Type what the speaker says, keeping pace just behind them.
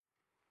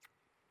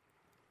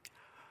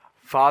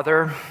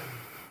Father,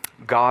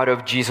 God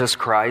of Jesus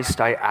Christ,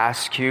 I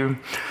ask you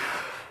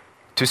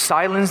to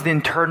silence the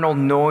internal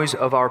noise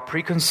of our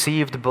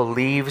preconceived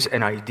beliefs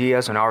and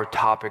ideas on our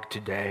topic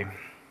today.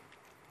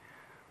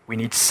 We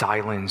need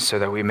silence so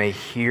that we may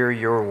hear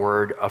your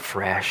word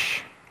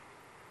afresh.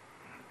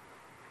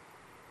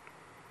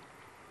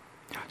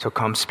 So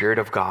come, Spirit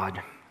of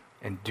God,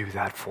 and do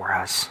that for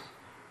us.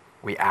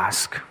 We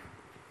ask.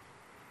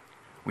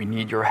 We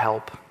need your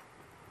help.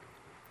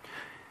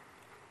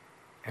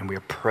 And we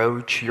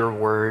approach your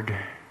word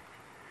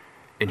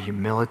in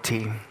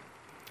humility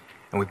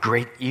and with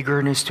great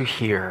eagerness to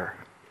hear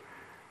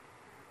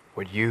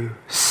what you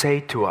say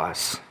to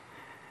us,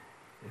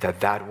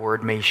 that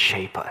word may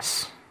shape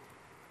us.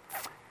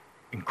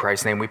 In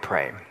Christ's name we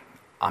pray.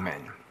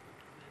 Amen.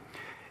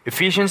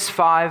 Ephesians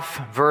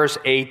 5, verse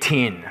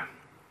 18.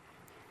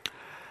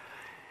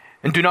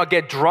 And do not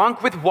get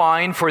drunk with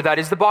wine, for that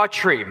is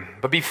debauchery,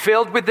 but be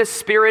filled with the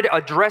Spirit,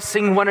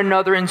 addressing one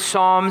another in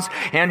psalms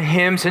and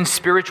hymns and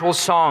spiritual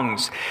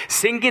songs,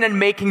 singing and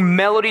making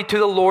melody to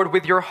the Lord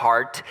with your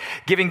heart,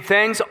 giving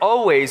thanks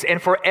always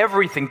and for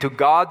everything to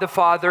God the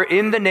Father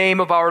in the name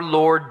of our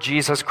Lord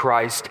Jesus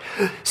Christ,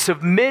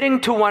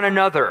 submitting to one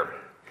another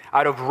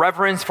out of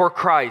reverence for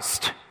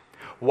Christ.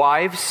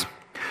 Wives,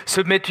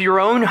 submit to your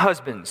own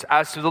husbands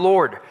as to the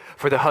Lord.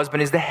 For the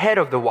husband is the head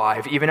of the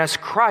wife, even as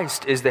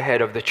Christ is the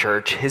head of the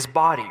church, his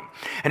body,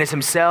 and is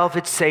himself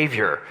its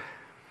Savior.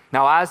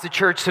 Now, as the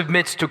church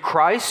submits to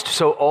Christ,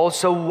 so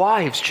also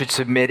wives should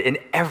submit in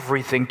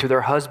everything to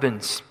their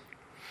husbands.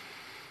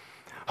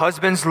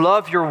 Husbands,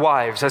 love your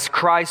wives as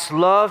Christ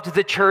loved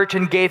the church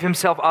and gave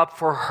himself up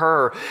for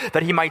her,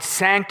 that he might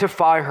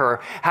sanctify her,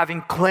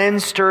 having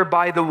cleansed her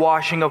by the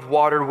washing of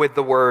water with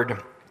the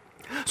word,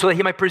 so that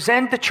he might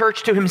present the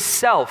church to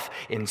himself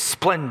in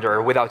splendor,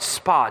 without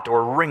spot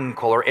or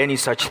wrinkle or any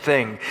such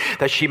thing,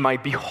 that she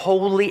might be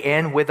holy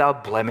and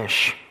without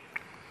blemish.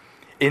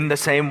 In the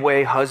same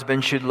way,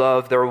 husbands should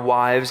love their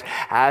wives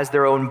as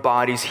their own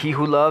bodies. He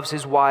who loves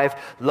his wife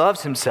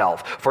loves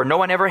himself. For no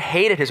one ever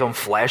hated his own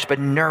flesh, but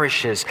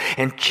nourishes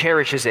and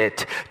cherishes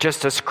it,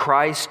 just as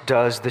Christ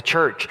does the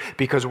church,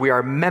 because we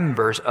are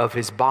members of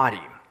his body.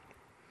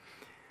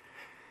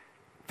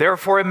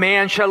 Therefore, a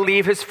man shall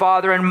leave his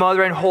father and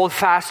mother and hold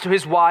fast to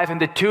his wife, and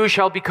the two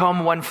shall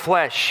become one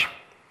flesh.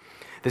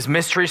 This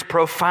mystery is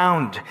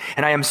profound,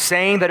 and I am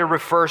saying that it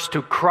refers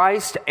to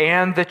Christ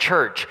and the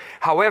church.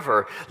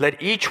 However,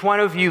 let each one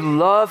of you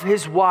love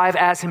his wife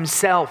as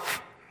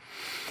himself,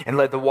 and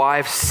let the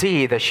wife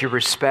see that she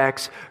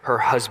respects her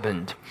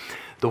husband.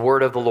 The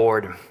word of the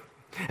Lord.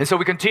 And so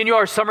we continue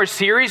our summer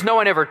series, No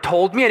One Ever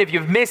Told Me. And if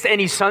you've missed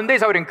any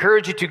Sundays, I would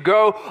encourage you to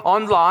go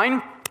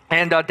online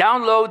and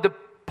download the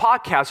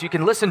podcast. You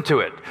can listen to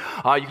it.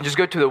 You can just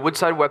go to the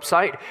Woodside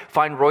website,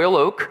 find Royal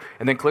Oak,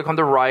 and then click on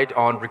the right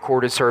on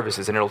recorded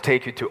services, and it'll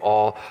take you to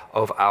all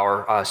of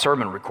our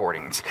sermon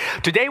recordings.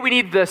 Today we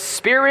need the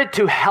Spirit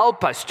to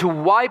help us, to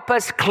wipe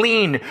us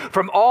clean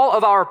from all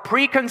of our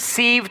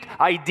preconceived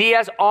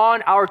ideas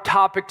on our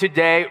topic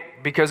today,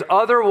 because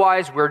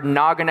otherwise we're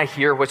not going to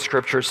hear what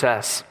Scripture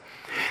says.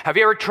 Have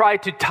you ever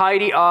tried to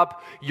tidy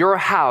up your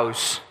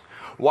house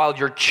while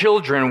your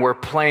children were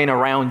playing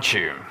around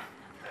you?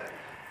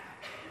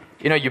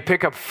 You know, you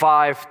pick up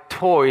 5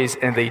 toys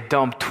and they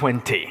dump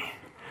 20.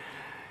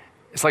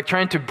 It's like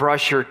trying to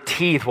brush your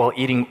teeth while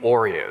eating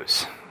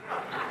Oreos.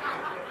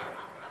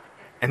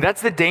 And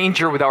that's the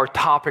danger with our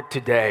topic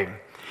today,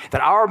 that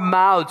our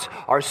mouths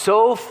are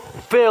so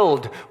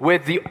filled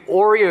with the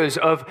Oreos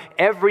of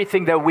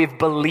everything that we've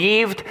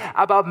believed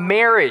about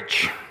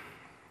marriage,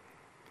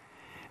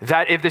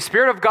 that if the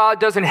Spirit of God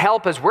doesn't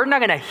help us, we're not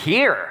going to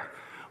hear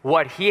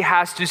what he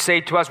has to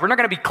say to us. We're not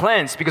going to be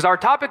cleansed, because our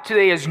topic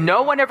today is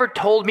no one ever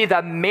told me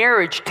that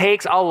marriage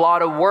takes a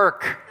lot of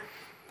work.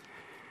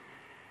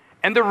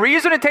 And the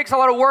reason it takes a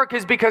lot of work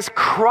is because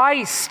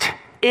Christ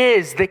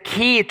is the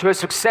key to a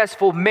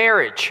successful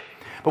marriage.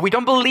 But we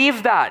don't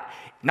believe that,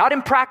 not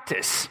in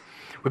practice.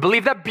 We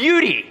believe that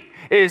beauty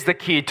is the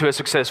key to a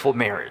successful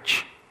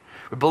marriage.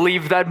 We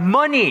believe that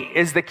money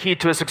is the key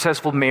to a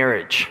successful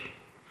marriage.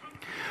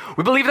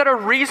 We believe that a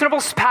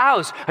reasonable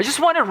spouse, I just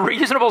want a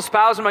reasonable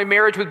spouse in my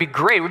marriage would be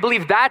great. We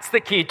believe that's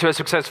the key to a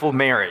successful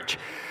marriage.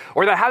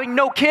 Or that having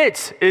no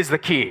kids is the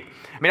key.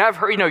 I mean, I've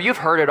heard, you've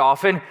heard it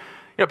often.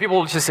 People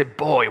will just say,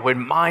 boy, when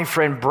my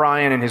friend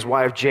Brian and his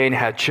wife Jane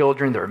had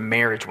children, their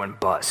marriage went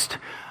bust.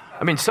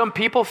 I mean, some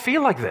people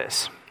feel like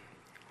this.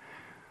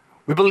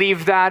 We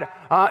believe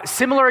that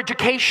similar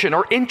education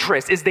or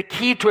interest is the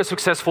key to a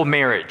successful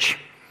marriage.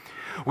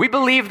 We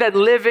believe that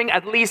living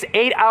at least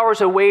 8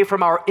 hours away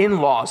from our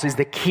in-laws is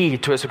the key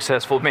to a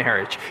successful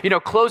marriage.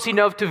 Close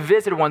enough to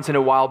visit once in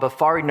a while, but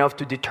far enough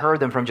to deter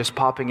them from just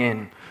popping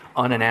in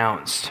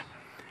unannounced.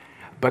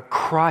 But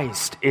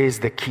Christ is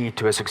the key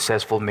to a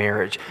successful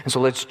marriage. And so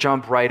let's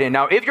jump right in.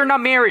 Now, if you're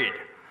not married,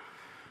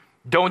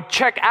 don't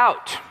check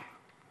out,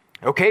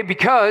 okay?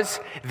 Because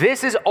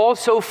this is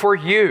also for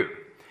you.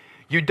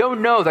 You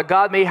don't know that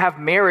God may have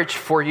marriage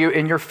for you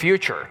in your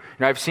future.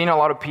 I've seen a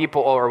lot of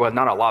people,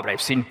 not a lot, but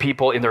I've seen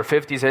people in their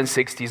 50s and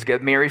 60s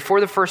get married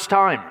for the first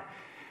time.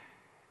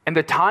 And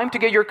the time to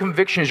get your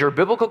convictions, your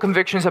biblical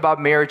convictions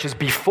about marriage is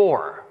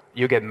before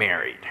you get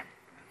married.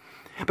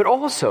 But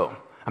also,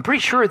 I'm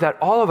pretty sure that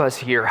all of us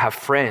here have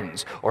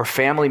friends or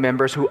family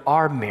members who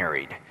are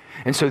married.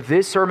 And so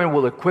this sermon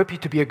will equip you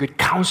to be a good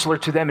counselor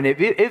to them. And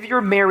if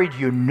you're married,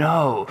 you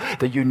know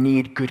that you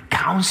need good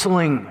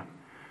counseling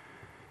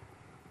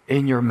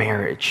in your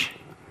marriage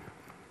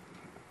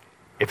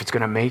if it's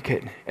going to make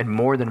it, and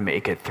more than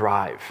make it,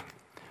 thrive.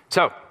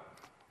 So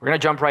we're going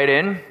to jump right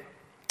in.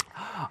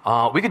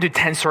 We could do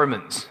 10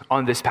 sermons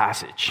on this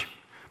passage,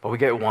 but we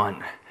get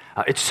one.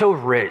 It's so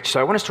rich, so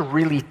I want us to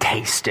really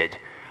taste it.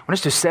 I want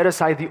us to set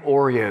aside the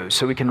Oreos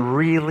so we can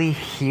really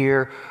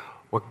hear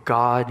what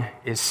God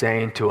is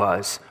saying to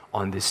us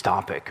on this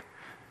topic.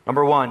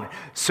 Number one,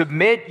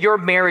 submit your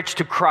marriage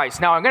to Christ.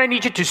 Now, I'm going to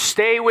need you to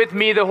stay with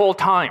me the whole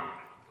time.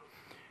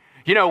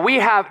 You know,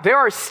 there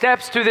are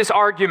steps to this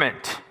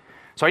argument.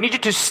 So I need you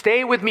to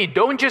stay with me.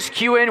 Don't just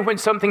cue in when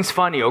something's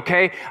funny,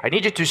 okay? I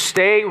need you to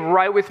stay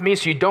right with me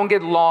so you don't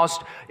get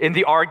lost in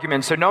the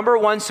argument. So number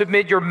one,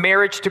 submit your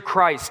marriage to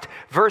Christ.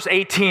 Verse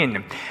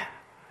 18.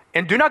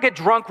 And do not get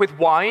drunk with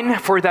wine,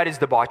 for that is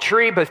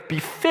debauchery, but be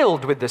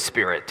filled with the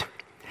Spirit,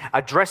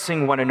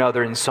 addressing one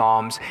another in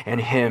psalms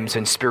and hymns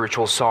and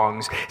spiritual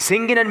songs,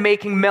 singing and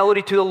making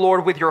melody to the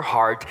Lord with your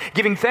heart,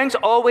 giving thanks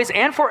always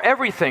and for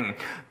everything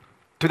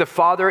to the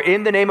Father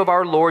in the name of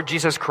our Lord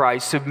Jesus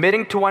Christ,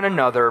 submitting to one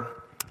another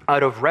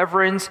out of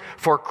reverence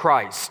for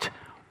Christ.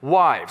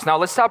 Wives. Now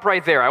let's stop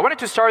right there. I wanted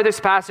to start this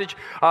passage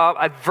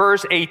at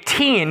verse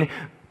 18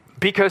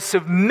 because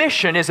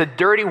submission is a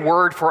dirty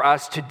word for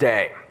us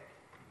today.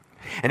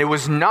 And it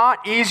was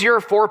not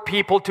easier for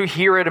people to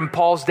hear it in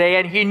Paul's day,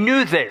 and he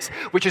knew this,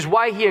 which is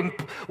why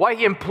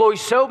he employs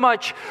so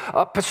much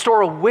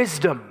pastoral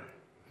wisdom,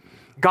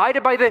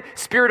 guided by the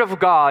Spirit of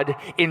God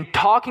in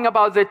talking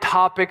about the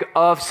topic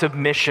of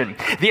submission.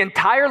 The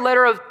entire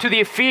letter to the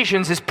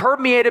Ephesians is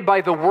permeated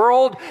by the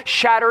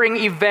world-shattering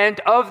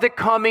event of the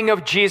coming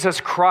of Jesus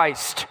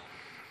Christ.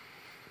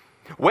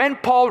 When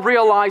Paul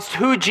realized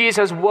who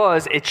Jesus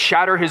was, it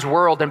shattered his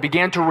world and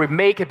began to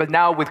remake it, but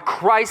now with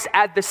Christ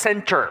at the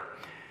center.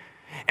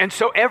 And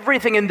so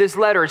everything in this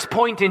letter is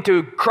pointing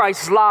to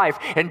Christ's life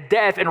and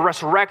death and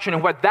resurrection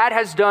and what that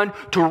has done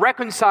to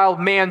reconcile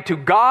man to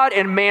God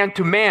and man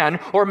to man,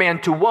 or man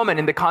to woman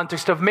in the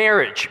context of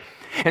marriage.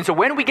 And so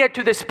when we get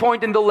to this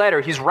point in the letter,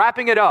 he's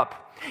wrapping it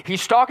up.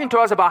 He's talking to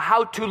us about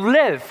how to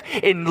live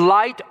in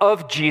light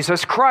of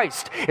Jesus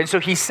Christ. And so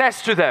he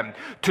says to them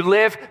to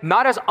live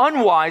not as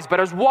unwise,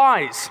 but as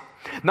wise.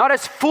 Not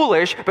as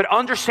foolish, but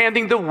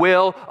understanding the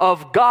will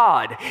of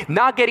God.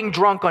 Not getting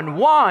drunk on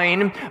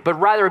wine, but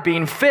rather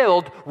being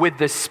filled with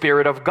the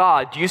Spirit of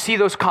God. Do you see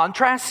those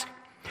contrasts?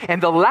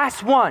 And the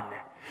last one,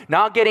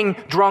 not getting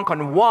drunk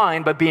on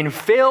wine, but being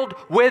filled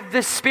with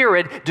the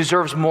Spirit,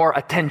 deserves more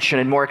attention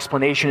and more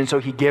explanation, and so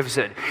he gives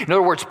it. In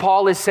other words,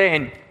 Paul is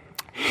saying,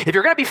 if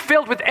you're going to be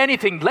filled with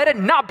anything, let it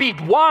not be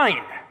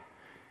wine.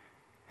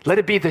 Let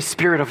it be the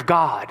Spirit of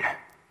God.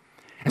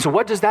 And so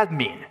what does that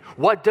mean?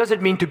 What does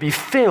it mean to be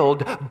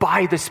filled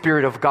by the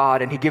Spirit of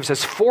God? And he gives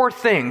us 4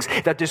 things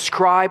that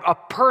describe a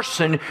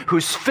person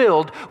who's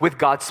filled with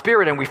God's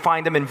Spirit. And we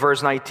find them in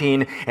verse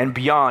 19 and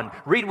beyond.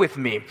 Read with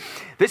me.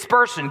 This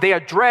person, they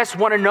address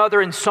one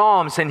another in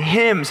psalms and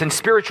hymns and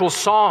spiritual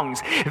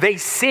songs. They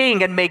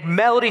sing and make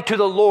melody to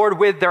the Lord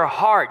with their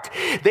heart.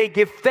 They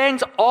give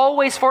thanks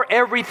always for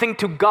everything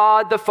to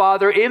God the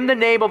Father in the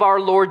name of our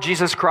Lord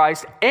Jesus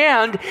Christ.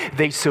 And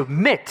they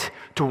submit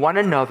to one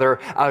another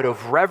out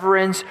of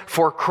reverence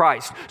for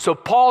Christ. So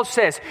Paul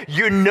says,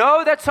 you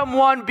know that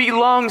someone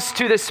belongs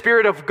to the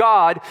Spirit of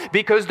God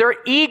because they're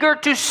eager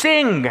to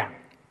sing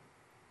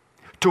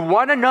to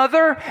one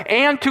another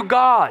and to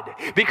God,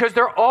 because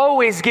they're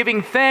always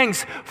giving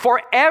thanks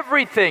for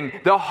everything,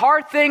 the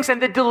hard things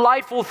and the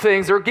delightful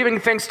things. They're giving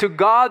thanks to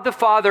God the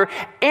Father,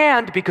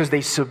 and because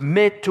they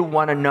submit to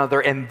one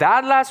another. And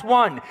that last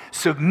one,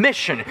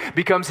 submission,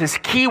 becomes his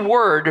key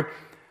word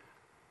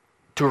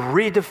to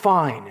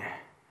redefine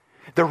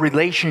the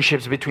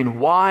relationships between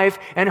wife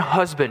and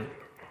husband,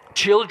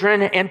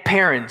 children and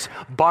parents,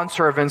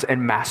 bondservants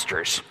and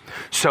masters.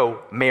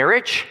 So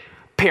marriage,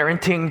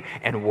 parenting,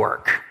 and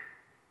work.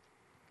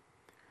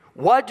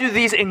 What do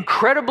these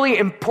incredibly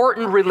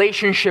important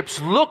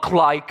relationships look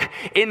like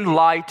in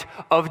light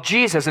of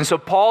Jesus? And so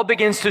Paul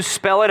begins to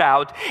spell it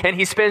out, and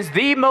he spends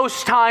the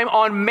most time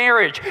on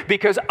marriage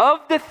because of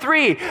the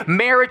 3,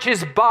 marriage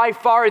is by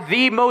far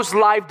the most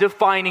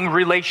life-defining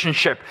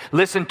relationship.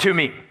 Listen to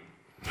me.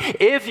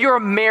 If your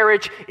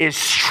marriage is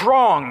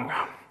strong,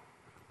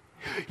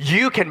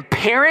 you can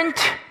parent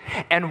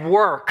and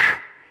work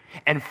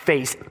and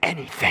face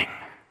anything.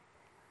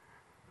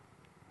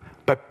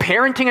 But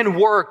parenting and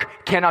work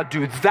cannot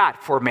do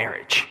that for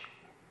marriage.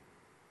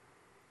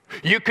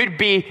 You could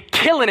be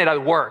killing it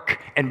at work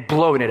and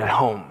blowing it at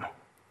home.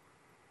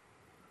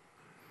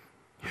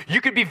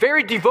 You could be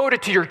very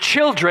devoted to your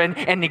children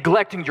and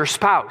neglecting your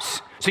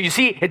spouse. So you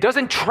see, it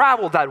doesn't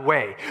travel that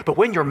way. But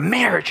when your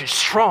marriage is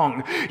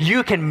strong,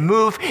 you can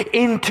move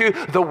into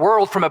the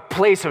world from a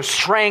place of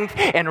strength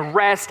and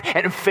rest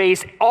and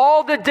face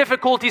all the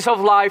difficulties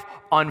of life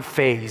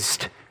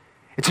unfazed.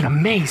 It's an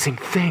amazing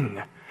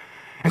thing.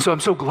 And so I'm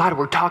so glad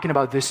we're talking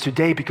about this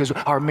today because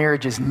our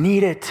marriages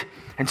need it.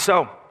 And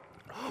so,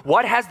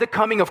 what has the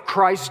coming of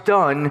Christ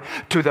done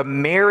to the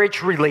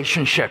marriage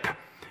relationship?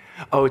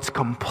 Oh, it's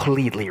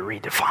completely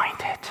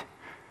redefined it.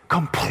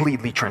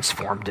 Completely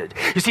transformed it.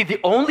 You see, the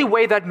only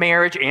way that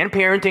marriage and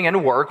parenting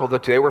and work, although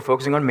today we're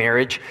focusing on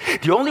marriage,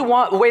 the only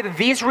way that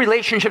these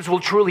relationships will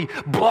truly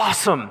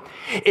blossom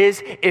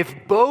is if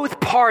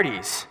both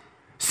parties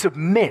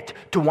submit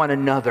to one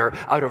another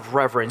out of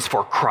reverence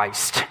for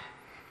Christ.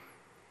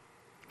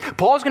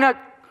 There's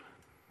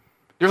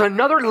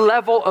another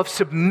level of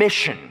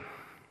submission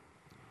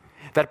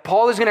that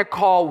Paul is going to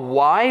call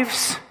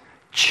wives,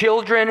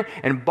 children,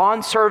 and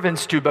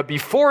bondservants to. But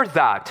before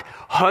that,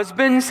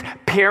 husbands,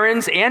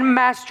 parents, and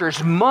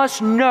masters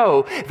must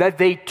know that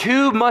they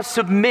too must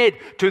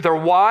submit to their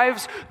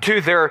wives, to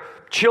their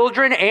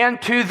children,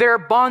 and to their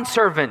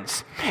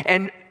bondservants.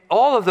 And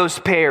all of those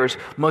pairs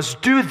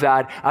must do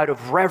that out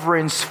of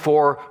reverence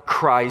for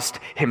Christ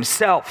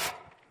himself.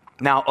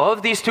 Now,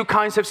 of these two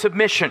kinds of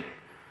submission,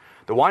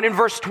 the one in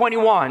verse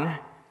 21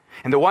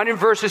 and the one in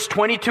verses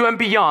 22 and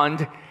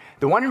beyond,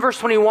 the one in verse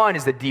 21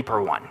 is the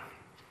deeper one.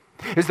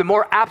 Is the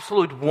more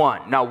absolute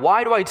one. Now,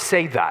 why do I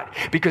say that?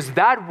 Because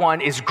that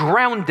one is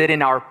grounded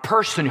in our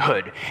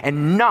personhood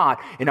and not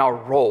in our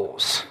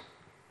roles.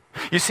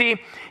 You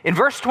see, in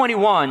verse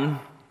 21,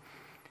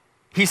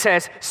 he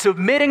says,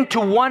 submitting to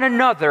one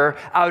another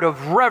out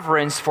of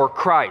reverence for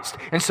Christ.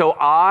 And so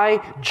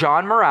I,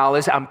 John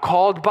Morales, I'm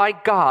called by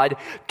God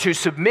to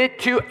submit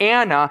to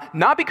Anna,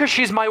 not because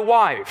she's my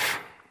wife,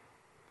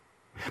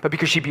 but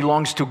because she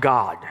belongs to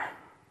God.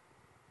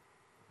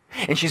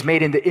 And she's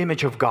made in the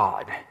image of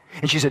God.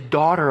 And she's a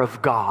daughter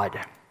of God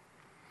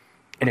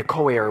and a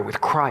co-heir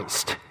with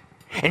Christ.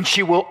 And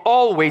she will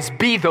always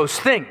be those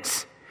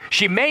things.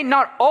 She may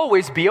not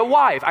always be a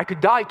wife. I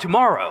could die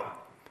tomorrow.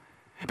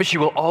 But she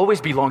will always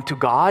belong to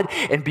God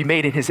and be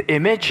made in his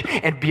image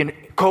and be a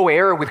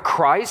co-heir with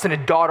Christ and a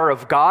daughter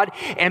of God.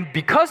 And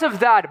because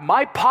of that,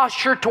 my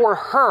posture toward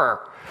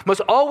her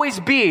must always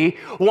be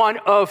one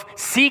of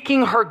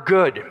seeking her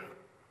good.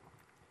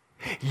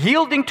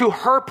 Yielding to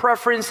her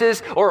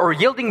preferences or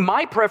yielding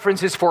my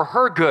preferences for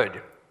her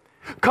good.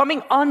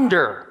 Coming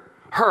under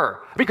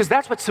her. Because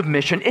that's what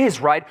submission is,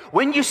 right?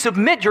 When you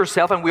submit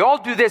yourself, and we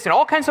all do this in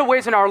all kinds of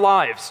ways in our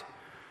lives.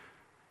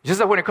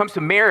 Just like when it comes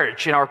to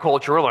marriage in our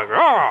culture, we're like,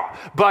 ah!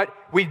 But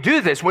we do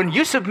this. When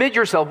you submit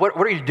yourself, what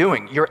are you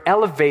doing? You're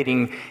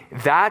elevating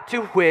that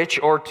to which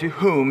or to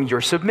whom you're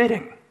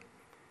submitting.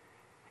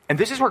 And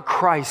this is where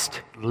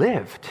Christ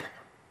lived.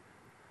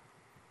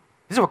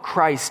 This is what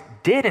Christ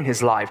did in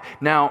his life.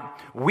 Now,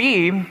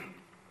 when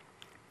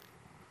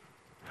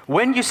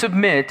you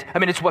submit,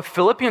 it's what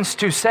Philippians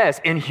 2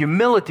 says, in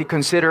humility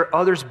consider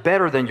others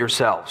better than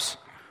yourselves.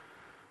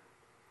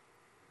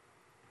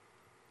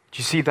 Do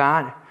you see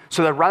that?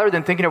 So that rather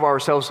than thinking of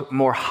ourselves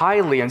more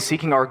highly and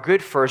seeking our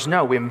good first,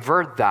 no, we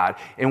invert that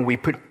and we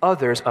put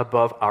others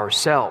above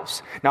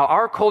ourselves. Now,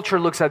 our culture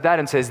looks at that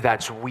and says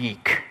that's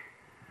weak.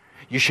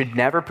 You should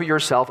never put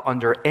yourself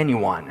under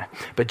anyone.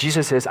 But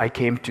Jesus says, I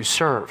came to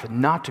serve,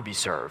 not to be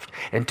served,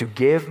 and to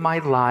give my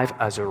life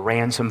as a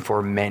ransom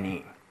for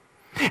many.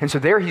 And so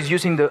there he's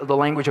using the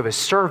language of a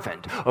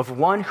servant, of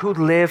one who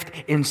lived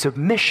in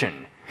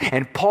submission.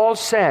 And Paul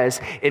says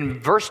in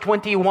verse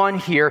 21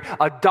 here,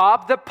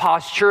 adopt the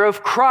posture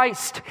of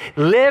Christ.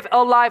 Live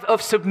a life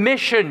of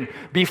submission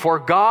before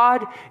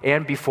God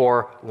and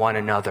before one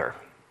another.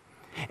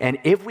 And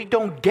if we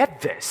don't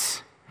get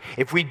this,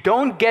 if we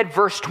don't get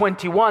verse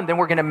 21, then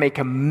we're going to make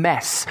a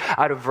mess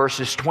out of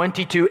verses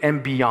 22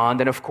 and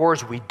beyond. And of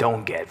course, we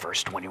don't get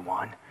verse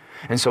 21.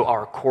 And so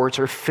our courts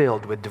are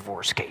filled with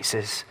divorce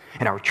cases,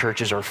 and our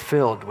churches are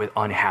filled with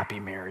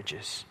unhappy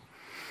marriages.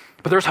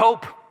 But there's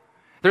hope.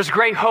 There's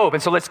great hope.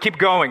 And so let's keep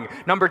going.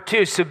 Number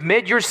 2,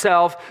 submit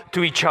yourself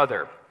to each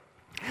other.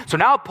 So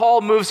now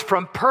Paul moves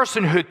from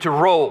personhood to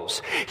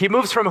roles. He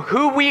moves from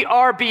who we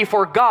are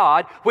before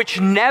God, which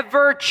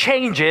never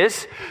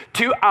changes,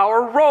 to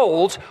our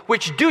roles,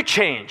 which do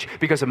change.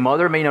 Because a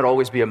mother may not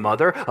always be a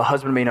mother, a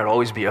husband may not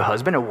always be a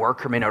husband, a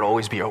worker may not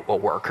always be a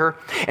worker.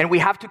 And we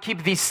have to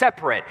keep these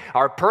separate,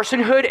 our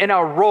personhood and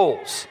our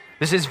roles.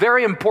 This is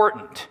very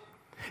important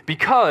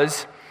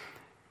because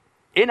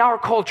in our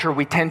culture,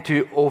 we tend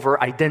to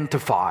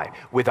over-identify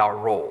with our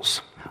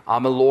roles.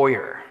 I'm a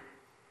lawyer.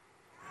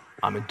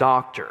 I'm a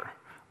doctor.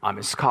 I'm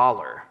a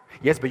scholar.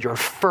 Yes, but you're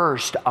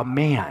first a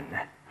man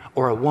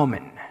or a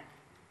woman.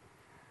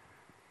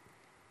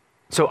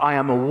 So I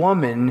am a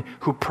woman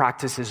who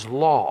practices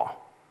law.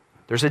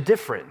 There's a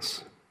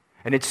difference,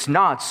 and it's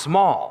not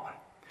small.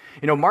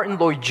 Martin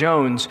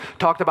Lloyd-Jones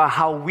talked about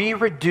how we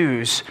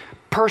reduce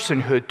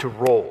personhood to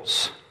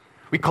roles.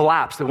 We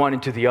collapse the one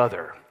into the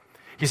other.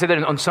 He said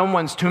that on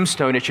someone's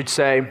tombstone, it should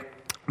say,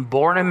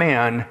 born a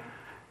man,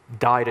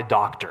 died a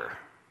doctor.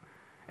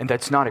 And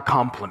that's not a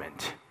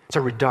compliment. It's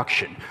a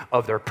reduction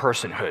of their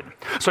personhood.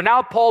 So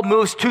now Paul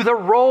moves to the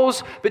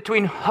roles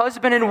between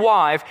husband and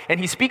wife, and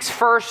he speaks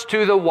first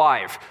to the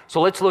wife. So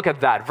let's look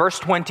at that. Verse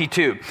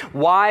 22.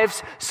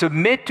 Wives,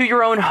 submit to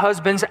your own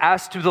husbands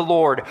as to the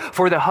Lord.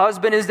 For the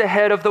husband is the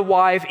head of the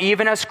wife,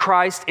 even as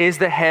Christ is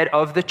the head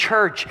of the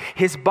church,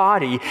 his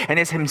body, and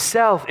is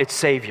himself its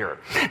Savior.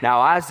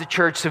 Now, as the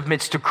church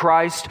submits to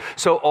Christ,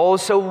 so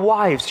also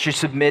wives should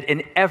submit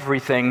in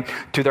everything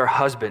to their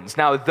husbands.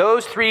 Now,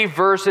 those three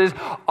verses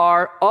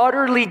are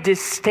utterly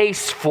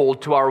distasteful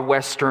to our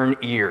Western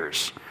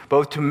ears,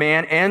 both to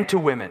men and to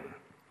women.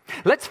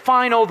 Let's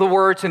find all the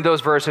words in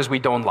those verses we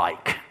don't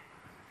like.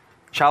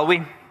 Shall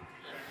we?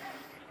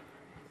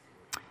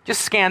 Just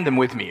scan them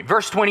with me.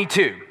 Verse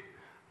 22.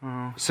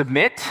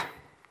 Submit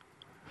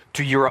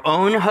to your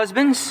own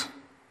husbands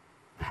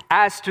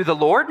as to the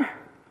Lord.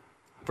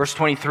 Verse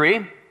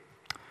 23.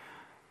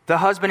 The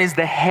husband is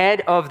the head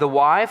of the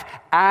wife,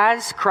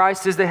 as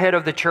Christ is the head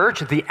of the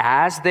church. The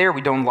as there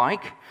we don't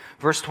like.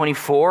 Verse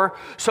 24,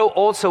 so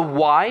also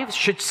wives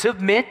should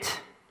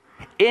submit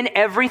in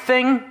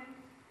everything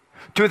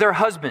to their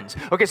husbands.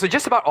 Okay, so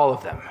just about all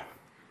of them.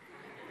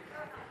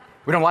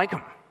 We don't like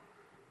them.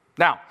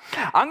 Now,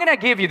 I'm going to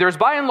give you, there's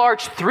by and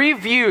large three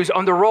views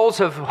on the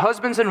roles of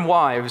husbands and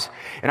wives,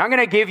 and I'm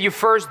going to give you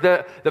first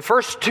the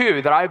first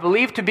two that I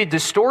believe to be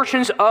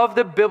distortions of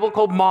the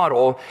biblical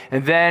model,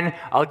 and then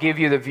I'll give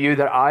you the view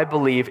that I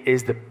believe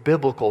is the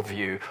biblical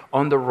view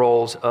on the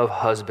roles of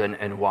husband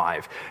and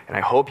wife. And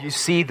I hope you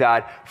see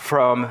that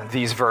from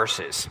these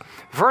verses.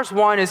 Verse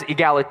 1 is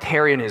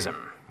egalitarianism.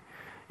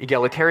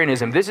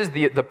 Egalitarianism. This is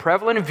the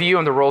prevalent view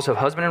on the roles of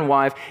husband and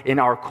wife in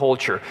our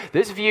culture.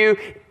 This view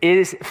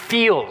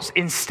feels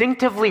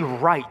instinctively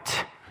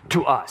right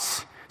to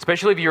us,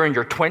 especially if you're in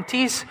your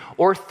 20s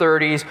or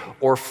 30s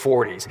or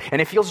 40s.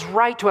 And it feels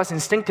right to us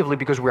instinctively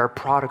because we are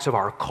products of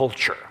our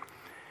culture.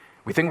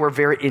 We think we're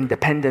very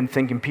independent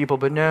thinking people,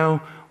 but no,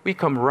 we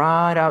come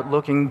right out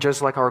looking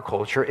just like our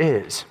culture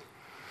is.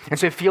 And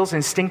so it feels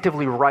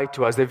instinctively right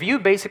to us. The view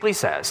basically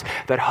says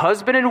that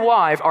husband and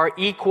wife are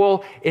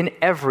equal in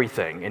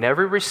everything, in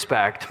every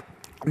respect.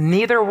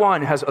 Neither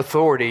one has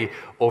authority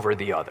over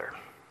the other.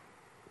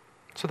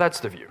 So that's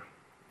the view.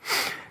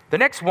 The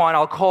next one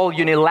I'll call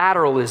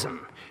unilateralism.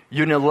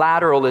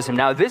 Unilateralism.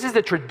 Now, this is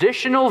the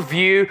traditional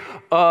view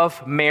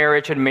of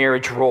marriage and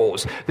marriage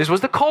roles. This was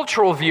the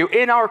cultural view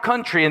in our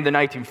country in the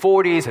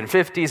 1940s and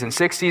 50s and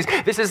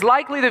 60s. This is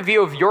likely the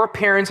view of your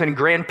parents and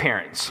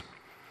grandparents.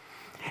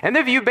 And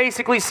the view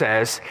basically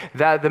says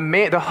that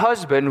the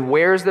husband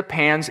wears the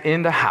pants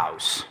in the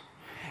house.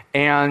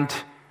 And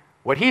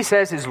what he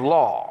says is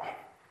law.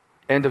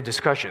 End of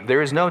discussion.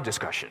 There is no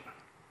discussion.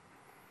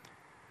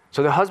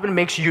 So the husband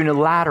makes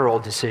unilateral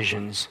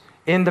decisions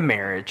in the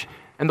marriage,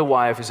 and the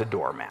wife is a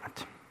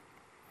doormat.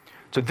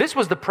 So this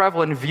was the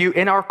prevalent view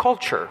in our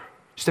culture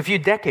just a few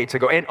decades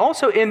ago, and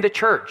also in the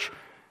church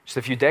just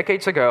a few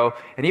decades ago,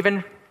 and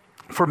even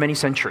for many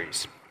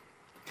centuries.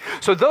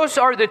 So those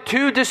are the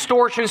two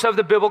distortions of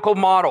the biblical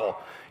model.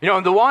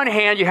 On the one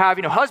hand, you have,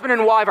 husband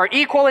and wife are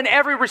equal in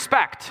every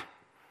respect.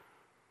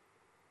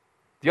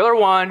 The other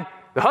one,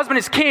 the husband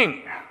is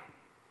king.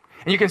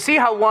 And you can see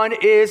how one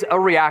is a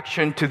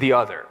reaction to the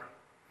other.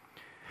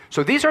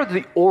 So these are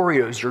the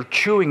Oreos you're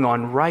chewing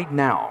on right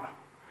now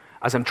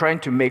as I'm trying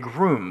to make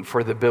room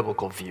for the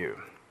biblical view.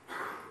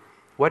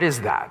 What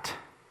is that?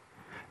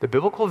 The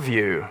biblical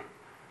view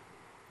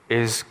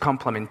is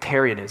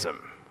complementarianism.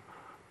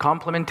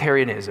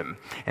 Complementarianism.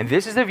 And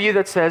this is the view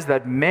that says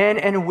that men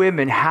and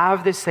women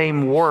have the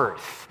same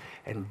worth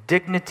and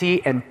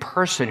dignity and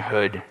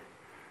personhood,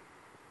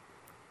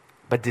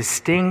 but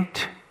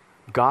distinct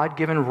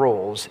God-given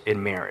roles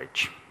in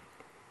marriage.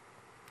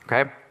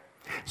 Okay?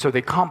 So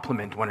they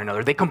complement one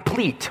another. They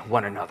complete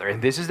one another.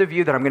 And this is the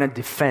view that I'm going to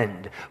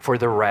defend for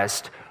the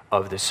rest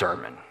of the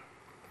sermon.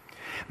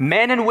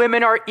 Men and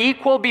women are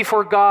equal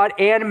before God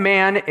and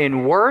man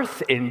in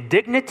worth, in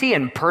dignity,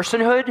 and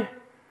personhood.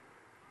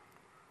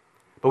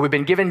 But we've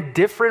been given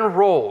different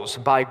roles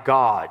by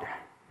God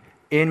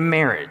in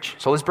marriage.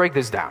 So let's break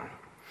this down.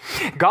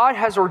 God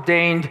has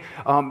ordained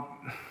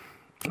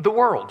the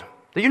world,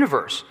 the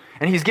universe,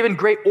 and he's given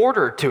great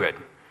order to it.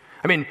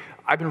 I mean,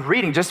 I've been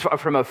reading just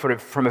from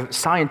a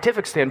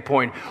scientific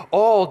standpoint,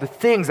 all the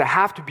things that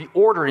have to be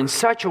ordered in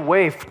such a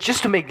way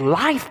just to make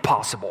life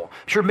possible.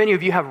 I'm sure many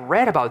of you have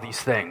read about these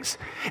things.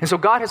 And so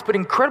God has put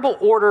incredible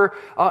order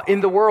in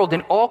the world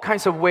in all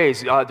kinds of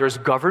ways. There's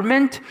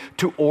government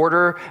to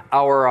order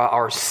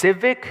our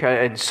civic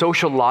and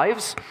social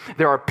lives.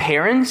 There are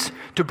parents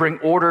to bring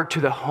order to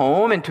the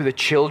home and to the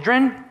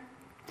children.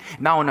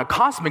 Now, on a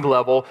cosmic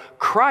level,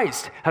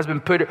 Christ has been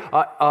put,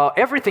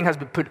 everything has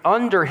been put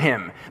under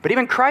him. But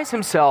even Christ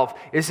himself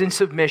is in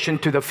submission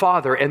to the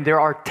Father, and there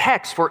are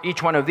texts for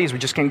each one of these. We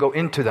just can't go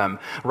into them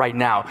right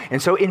now.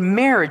 And so in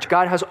marriage,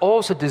 God has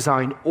also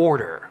designed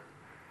order.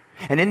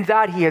 And in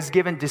that, he has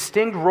given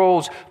distinct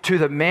roles to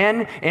the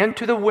men and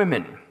to the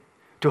women.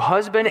 to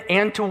husband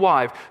and to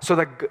wife, so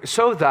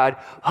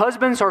that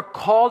husbands are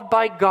called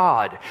by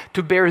God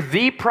to bear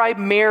the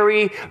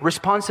primary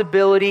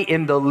responsibility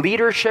in the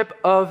leadership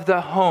of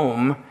the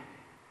home,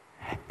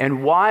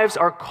 and wives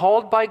are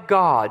called by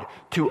God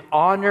to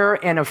honor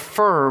and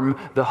affirm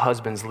the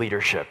husband's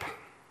leadership.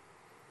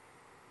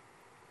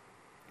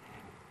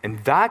 And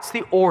that's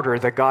the order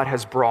that God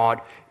has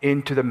brought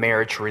into the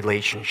marriage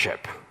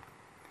relationship.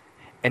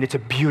 And it's a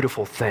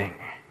beautiful thing.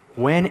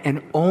 When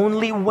and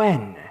only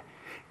when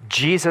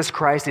Jesus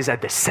Christ is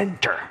at the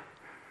center.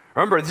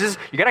 Remember,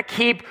 you got to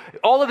keep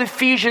all of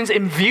Ephesians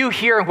in view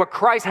here and what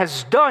Christ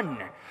has done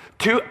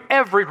to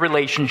every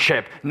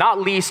relationship,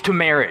 not least to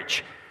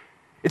marriage.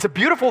 It's a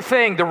beautiful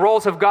thing, the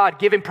roles of God,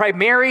 giving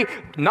primary,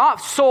 not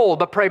sole,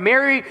 but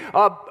primary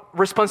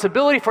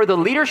responsibility for the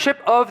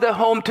leadership of the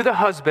home to the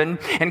husband,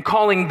 and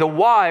calling the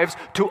wives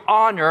to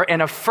honor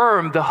and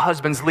affirm the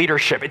husband's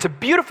leadership. It's a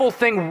beautiful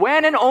thing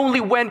when and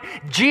only when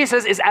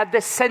Jesus is at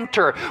the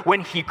center,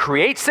 when he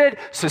creates it,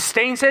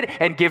 sustains it,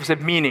 and gives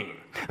it meaning.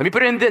 Let me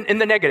put it in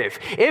the negative.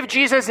 If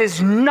Jesus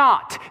is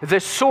not the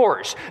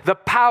source, the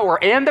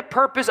power, and the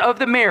purpose of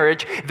the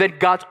marriage, then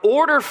God's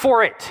order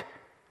for it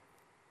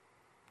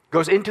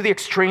goes into the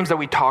extremes that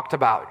we talked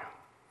about.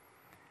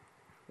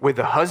 With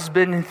the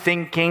husband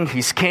thinking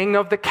he's king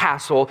of the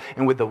castle,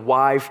 and with the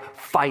wife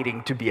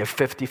fighting to be a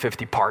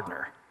 50-50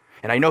 partner.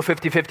 And I know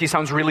 50-50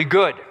 sounds really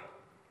good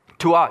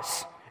to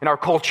us in our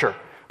culture,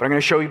 but I'm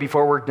going to show you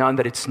before we're done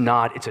that it's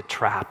not, it's a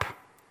trap.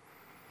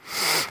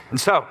 And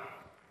so,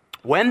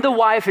 when the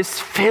wife is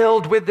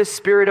filled with the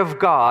Spirit of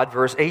God,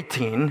 verse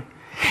 18,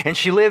 and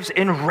she lives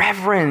in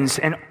reverence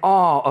and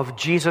awe of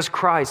Jesus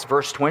Christ,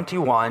 verse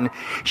 21,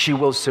 she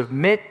will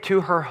submit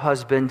to her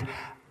husband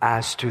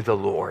as to the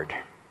Lord.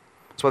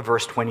 That's what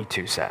verse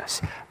 22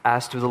 says,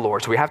 as to the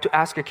Lord. So we have to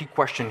ask a key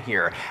question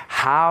here.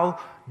 How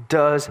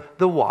does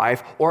the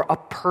wife or a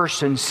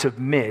person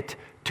submit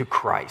to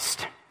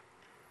Christ?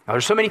 Now,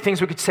 there's so many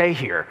things we could say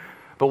here,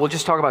 but we'll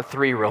just talk about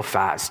three real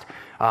fast.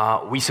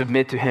 We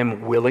submit to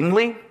him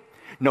willingly.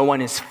 No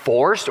one is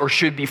forced or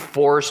should be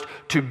forced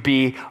to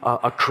be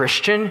a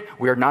Christian.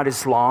 We are not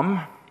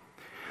Islam.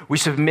 We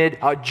submit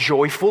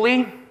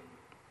joyfully.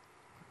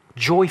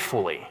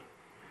 Joyfully.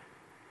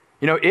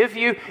 You know, if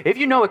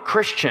you know a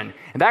Christian,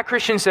 and that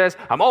Christian says,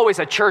 I'm always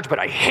at church, but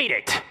I hate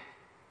it,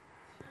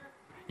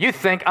 you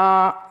think,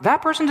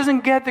 that person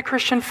doesn't get the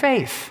Christian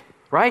faith,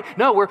 right?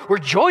 No, we're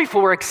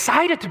joyful, we're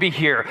excited to be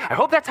here. I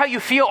hope that's how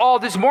you feel all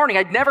this morning.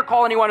 I'd never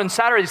call anyone on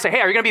Saturday to say, hey,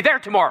 are you going to be there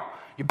tomorrow?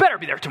 You better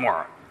be there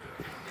tomorrow.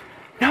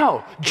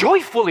 No,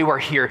 joyfully we're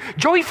here.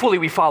 Joyfully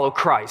we follow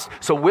Christ.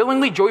 So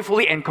willingly,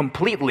 joyfully, and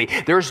completely.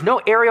 There's no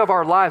area of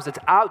our lives that's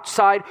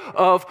outside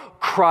of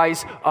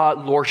Christ's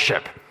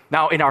lordship.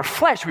 Now, in our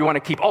flesh, we want to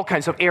keep all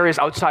kinds of areas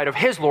outside of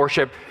his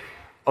lordship.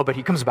 Oh, but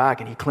he comes back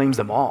and he claims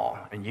them all.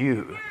 And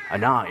you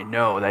and I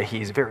know that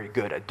he's very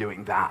good at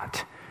doing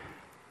that.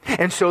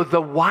 And so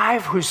the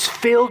wife who's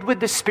filled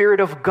with the Spirit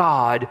of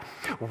God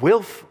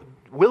will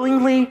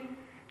willingly,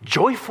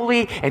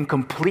 joyfully, and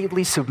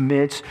completely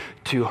submits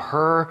to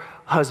her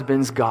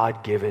husband's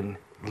God-given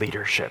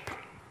leadership.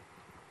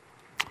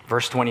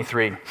 Verse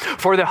 23,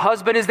 for the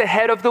husband is the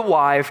head of the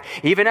wife,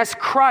 even as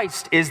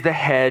Christ is the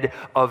head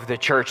of the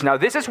church. Now,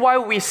 this is why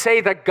we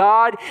say that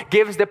God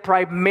gives the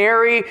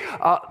primary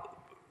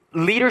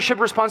leadership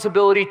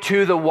responsibility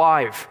to the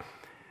wife.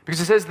 Because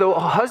it says the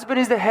husband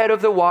is the head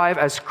of the wife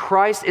as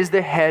Christ is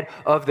the head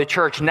of the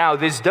church. Now,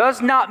 this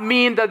does not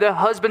mean that the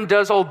husband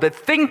does all the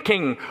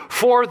thinking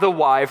for the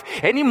wife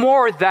any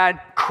more than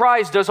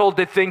Christ does all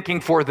the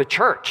thinking for the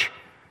church.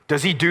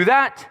 Does he do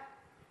that?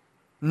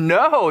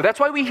 No, that's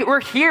why we're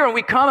here and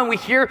we come and we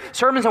hear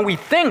sermons and we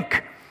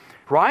think,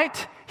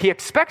 right? He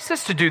expects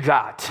us to do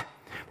that.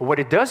 But what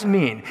it does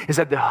mean is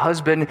that the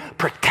husband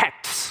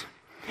protects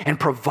and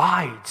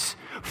provides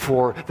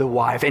for the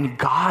wife and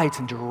guides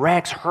and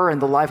directs her in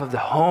the life of the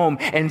home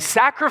and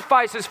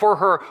sacrifices for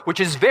her, which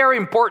is very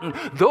important.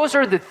 Those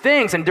are the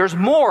things, and there's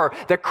more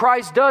that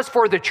Christ does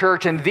for the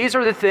church, and these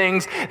are the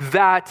things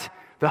that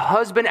the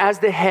husband as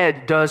the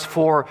head does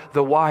for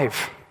the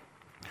wife.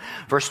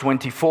 Verse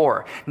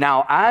 24,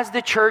 now as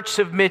the church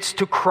submits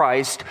to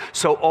Christ,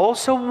 so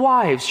also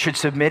wives should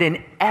submit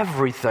in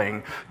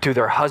everything to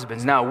their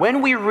husbands. Now,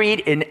 when we read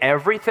in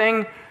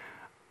everything,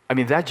 I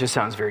mean, that just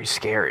sounds very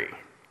scary.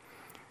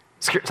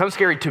 It sounds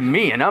scary to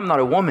me, and I'm not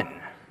a woman.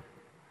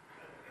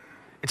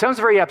 It sounds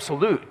very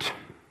absolute.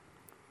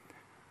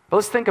 But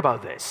let's think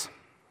about this.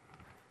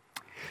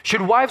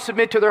 Should wives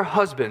submit to their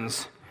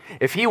husbands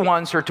if he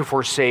wants her to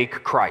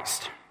forsake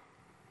Christ?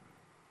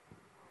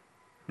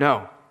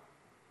 No.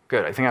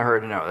 Good. I think I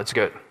heard a no. That's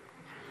good.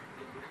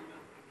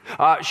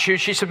 Should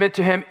she submit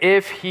to him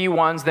if he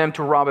wants them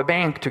to rob a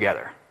bank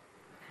together?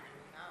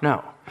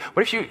 No.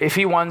 What if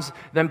he wants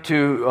them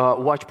to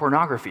watch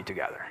pornography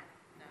together?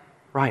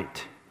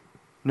 Right.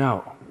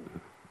 No.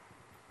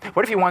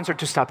 What if he wants her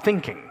to stop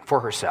thinking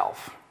for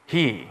herself?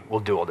 He will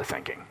do all the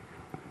thinking.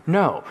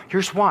 No.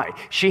 Here's why.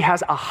 She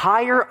has a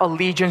higher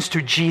allegiance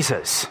to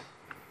Jesus.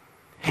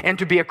 And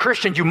to be a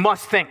Christian, you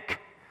must think.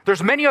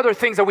 There's many other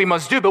things that we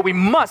must do, but we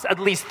must at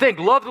least think.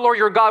 Love the Lord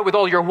your God with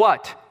all your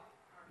what?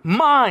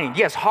 Mind.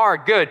 Yes,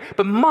 heart, good,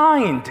 but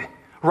mind,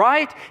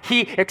 right?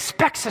 He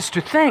expects us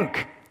to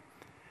think.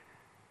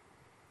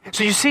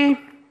 So you see,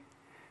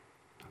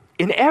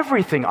 in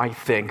everything I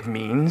think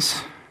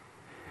means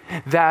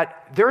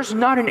that there's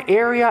not an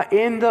area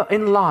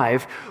in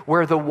life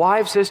where the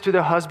wife says to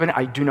the husband,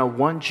 I do not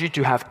want you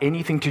to have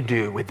anything to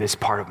do with this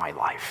part of my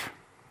life.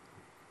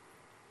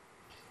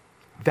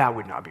 That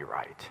would not be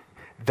right.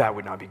 That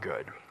would not be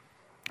good.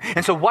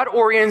 And so what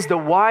orients the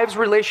wife's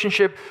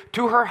relationship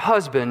to her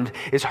husband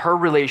is her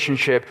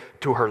relationship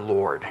to her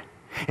Lord.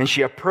 And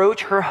she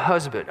approaches her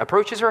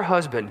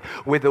husband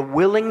with a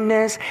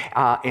willingness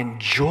and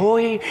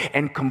joy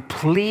and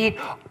complete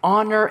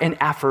honor and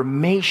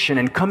affirmation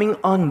and coming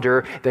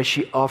under that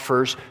she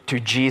offers to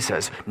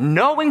Jesus,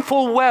 knowing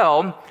full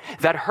well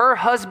that her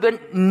husband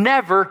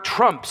never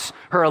trumps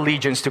her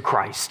allegiance to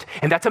Christ.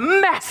 And that's a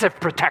massive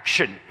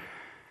protection.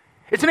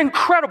 It's an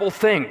incredible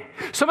thing.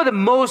 Some of the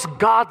most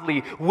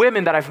godly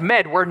women that I've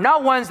met were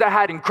not ones that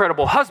had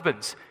incredible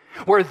husbands,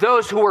 were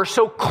those who were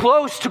so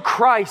close to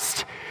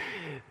Christ,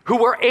 who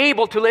were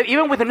able to live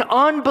even with an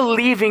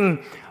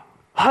unbelieving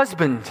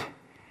husband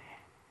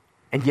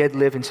and yet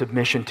live in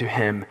submission to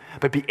him,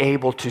 but be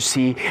able to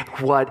see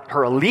what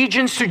her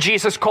allegiance to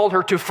Jesus called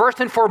her to first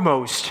and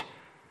foremost,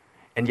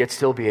 and yet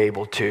still be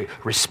able to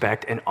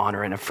respect and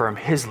honor and affirm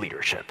his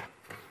leadership.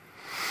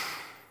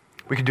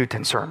 We could do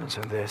 10 sermons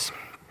on this.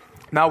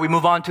 Now we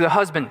move on to the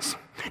husbands.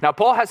 Now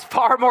Paul has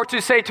far more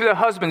to say to the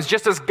husbands,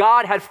 just as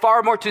God had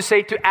far more to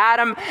say to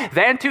Adam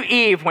than to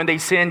Eve when they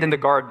sinned in the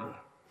garden.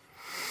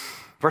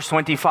 Verse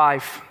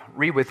 25,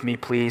 read with me,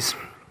 please.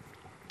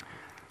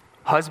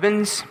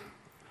 Husbands,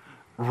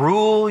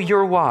 rule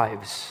your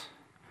wives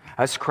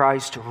as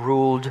Christ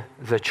ruled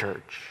the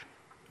church.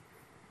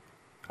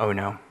 Oh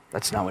no,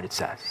 that's not what it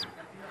says.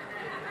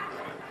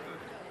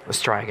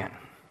 Let's try again.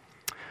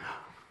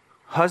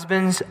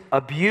 Husbands,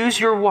 abuse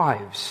your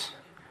wives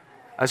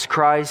as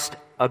Christ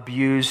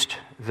abused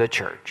the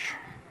church.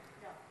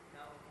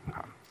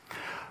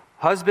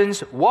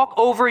 Husbands, walk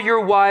over your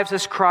wives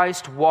as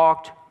Christ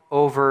walked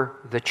over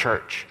the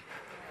church.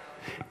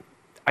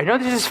 I know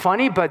this is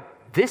funny, but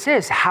this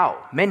is how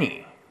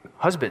many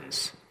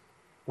husbands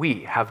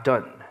we have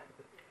done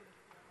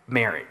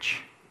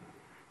marriage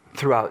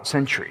throughout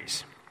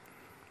centuries.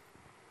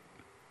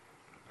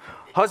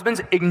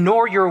 Husbands,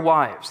 ignore your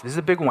wives. This is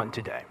a big one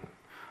today.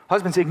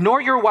 Husbands, ignore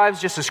your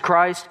wives just as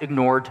Christ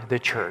ignored the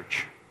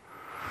church.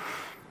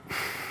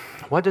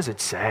 What does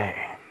it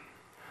say?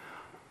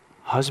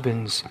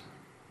 Husbands,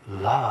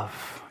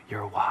 love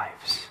your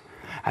wives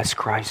as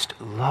Christ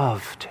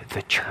loved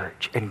the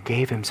church and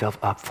gave himself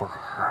up for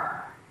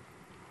her.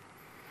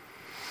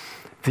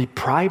 The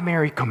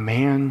primary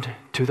command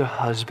to the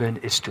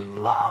husband is to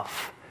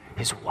love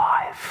his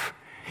wife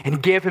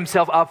and give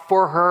himself up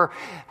for her,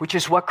 which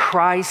is what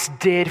Christ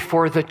did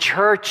for the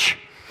church.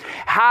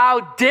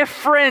 How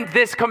different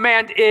this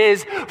command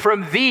is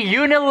from the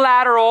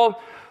unilateral,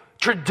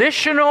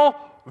 traditional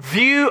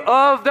view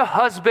of the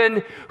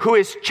husband who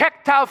is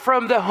checked out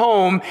from the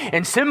home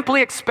and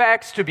simply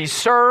expects to be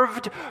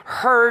served,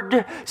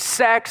 heard,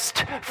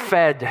 sexed,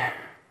 fed.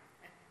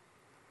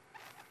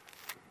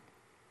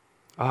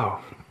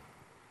 Oh,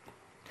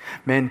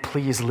 men,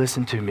 please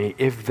listen to me.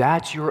 If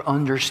that's your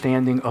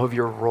understanding of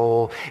your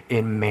role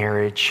in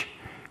marriage,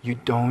 you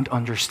don't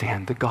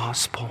understand the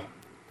gospel.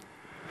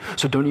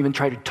 So don't even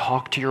try to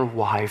talk to your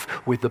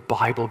wife with the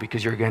Bible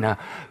because you're going to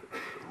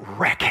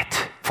wreck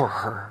it for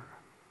her.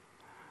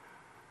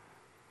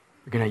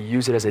 You're going to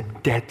use it as a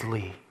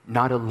deadly,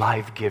 not a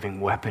life-giving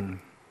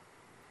weapon.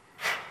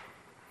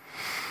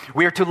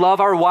 We are to love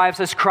our wives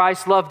as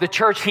Christ loved the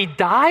church. He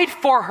died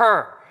for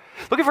her.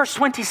 Look at verse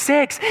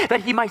 26,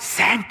 that he might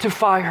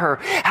sanctify her,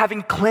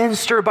 having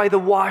cleansed her by the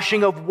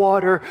washing of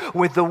water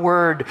with the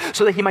word,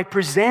 so that he might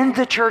present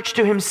the church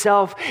to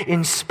himself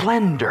in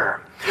splendor,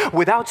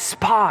 without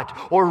spot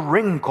or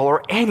wrinkle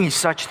or any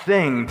such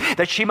thing,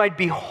 that she might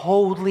be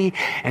holy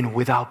and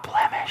without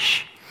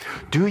blemish.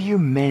 Do you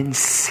men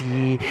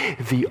see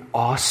the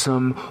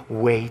awesome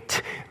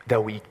weight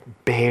that we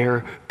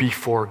bear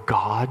before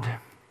God?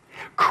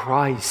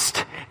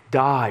 Christ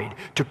died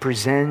to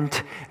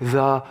present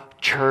the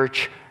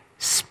church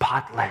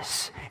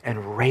spotless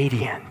and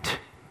radiant.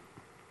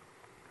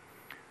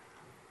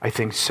 I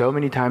think so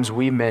many times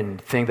we men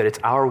think that it's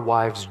our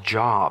wives'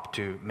 job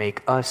to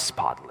make us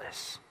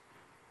spotless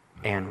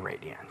and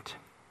radiant.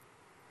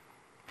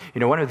 You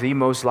know, one of the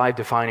most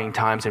life-defining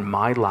times in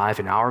my life,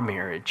 in our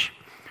marriage,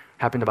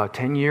 happened about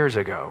 10 years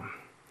ago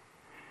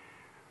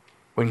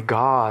when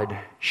God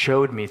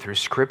showed me through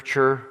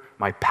Scripture,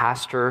 my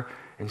pastor,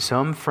 and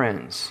some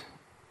friends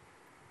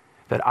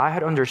that I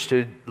had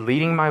understood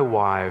leading my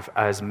wife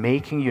as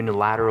making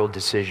unilateral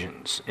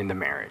decisions in the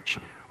marriage.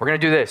 We're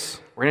going to do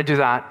this. We're going to do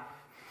that.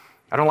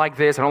 I don't like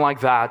this. I don't like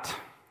that.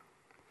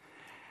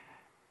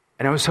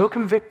 And I was so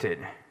convicted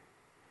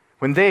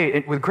when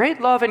they, with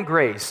great love and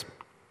grace,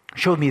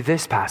 showed me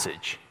this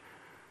passage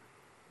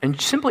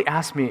and simply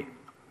asked me,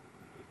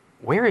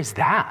 where is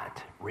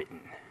that? written?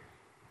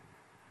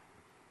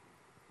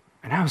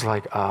 And I was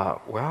like, I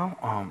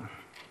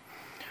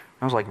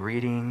was like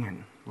reading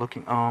and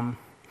looking,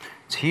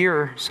 it's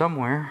here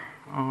somewhere.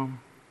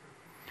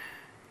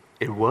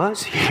 It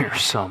was here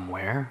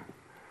somewhere.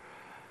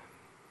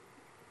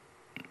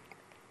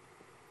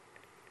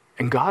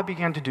 And God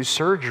began to do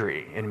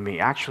surgery in me,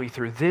 actually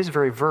through this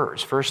very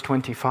verse, verse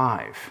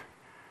 25.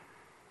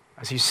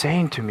 As he's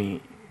saying to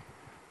me,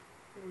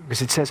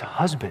 because it says,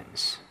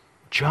 husbands,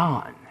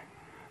 John,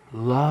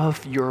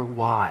 love your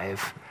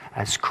wife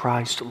as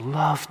Christ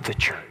loved the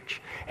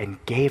church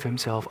and gave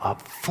himself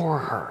up for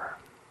her.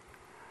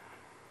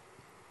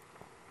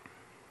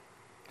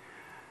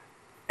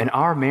 In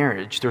our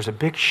marriage, there's a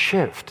big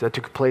shift that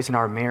took place in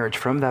our marriage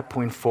from that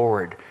point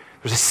forward.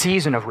 There's a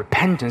season of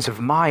repentance,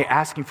 of my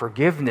asking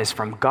forgiveness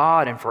from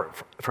God and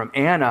from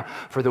Anna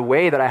for the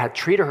way that I had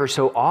treated her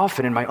so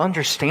often and my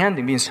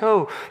understanding being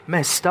so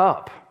messed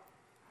up.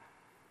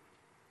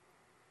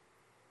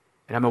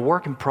 And I'm a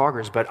work in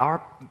progress, but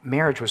our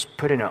marriage was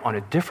put on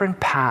a different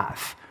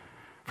path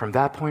from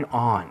that point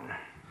on.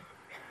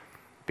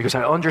 Because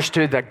I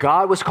understood that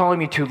God was calling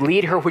me to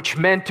lead her, which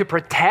meant to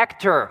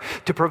protect her,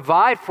 to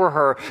provide for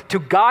her, to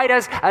guide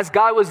us as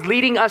God was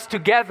leading us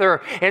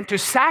together, and to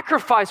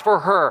sacrifice for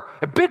her,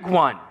 a big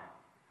one.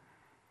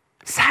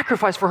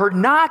 Sacrifice for her,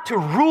 not to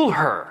rule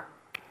her.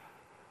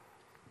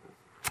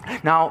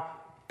 Now,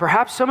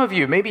 perhaps some of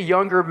you, maybe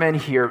younger men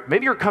here,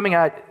 maybe you're coming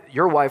at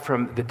your wife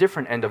from the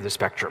different end of the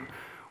spectrum,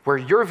 where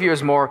your view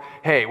is more,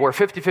 hey, we're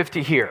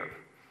 50-50 here.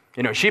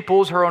 You know, she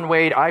pulls her own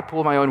weight, I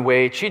pull my own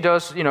weight. She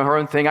does, her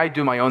own thing, I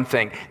do my own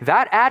thing.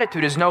 That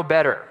attitude is no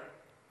better.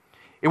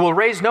 It will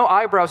raise no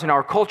eyebrows in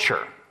our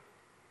culture.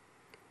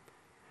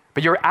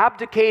 But you're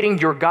abdicating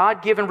your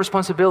God-given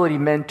responsibility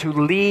meant to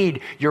lead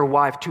your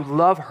wife, to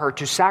love her,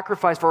 to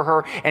sacrifice for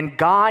her, and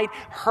guide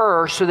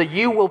her so that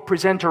you will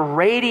present her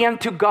radiant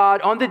to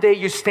God on the day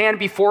you stand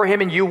before Him,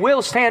 and you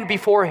will stand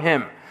before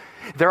Him.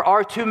 There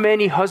are too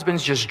many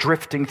husbands just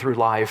drifting through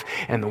life,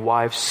 and the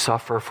wives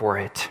suffer for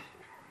it.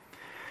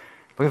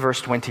 Look at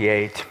verse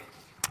 28.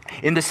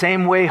 In the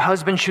same way,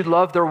 husbands should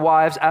love their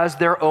wives as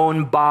their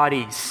own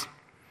bodies.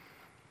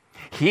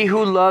 He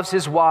who loves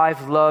his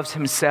wife loves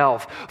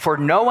himself, for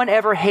no one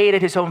ever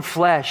hated his own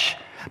flesh,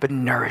 but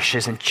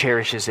nourishes and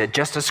cherishes it,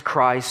 just as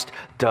Christ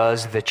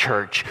does the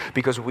church,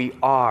 because we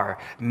are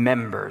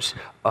members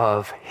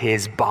of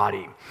his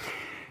body.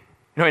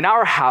 In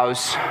our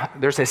house,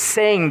 there's a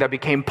saying that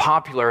became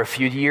popular a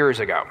few years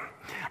ago.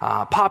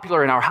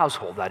 Popular in our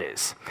household, that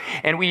is.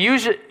 And we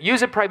use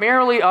it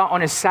primarily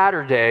on a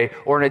Saturday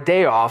or on a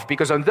day off,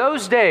 because on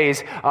those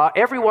days,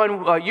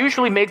 everyone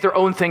usually make their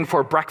own thing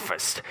for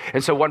breakfast.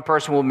 And so one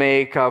person will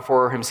make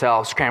for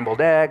himself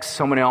scrambled eggs,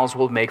 someone else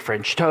will make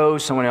French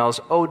toast, someone else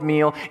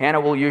oatmeal,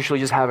 Anna will usually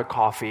just have a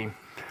coffee.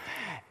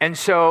 And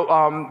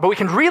so, but we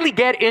can really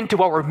get into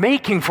what we're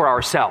making for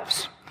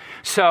ourselves.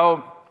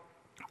 So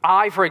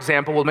I, for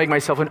example, will make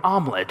myself an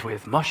omelet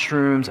with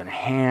mushrooms and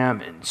ham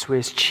and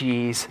Swiss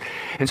cheese.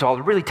 And so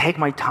I'll really take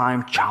my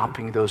time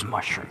chopping those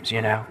mushrooms,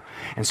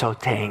 and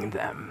sauteing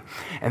them.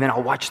 And then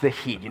I'll watch the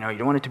heat. You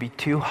don't want it to be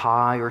too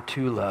high or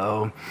too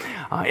low.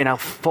 And I'll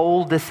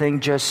fold the thing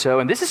just so.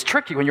 And this is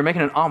tricky when you're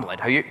making an omelet.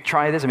 Have you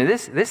tried this? I mean,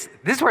 this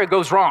is where it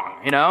goes wrong,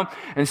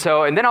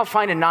 And then I'll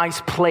find a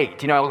nice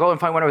plate. I'll go and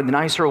find one of the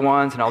nicer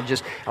ones, and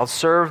I'll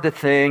serve the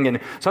thing. And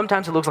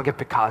sometimes it looks like a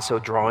Picasso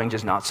drawing,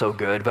 just not so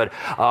good. But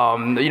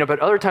but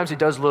other times it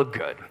does look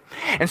good.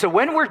 And so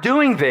when we're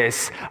doing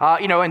this,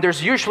 and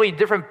there's usually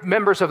different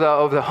members of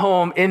the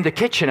home in the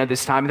kitchen at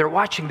this time, and they're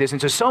watching this,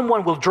 and so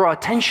someone will draw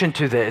attention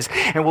to this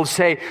and will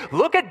say,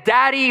 "Look at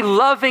Daddy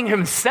loving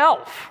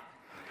himself."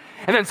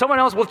 And then someone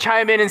else will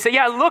chime in and say,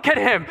 "Yeah, look at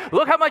him.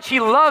 Look how much he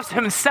loves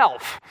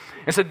himself."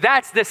 And so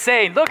that's the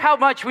saying. Look how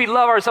much we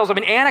love ourselves. I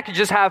mean, Anna could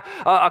just have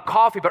a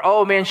coffee, but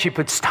oh man, she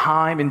puts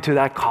time into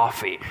that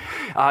coffee.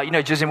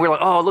 And we're like,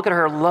 oh, look at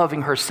her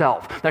loving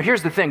herself. Now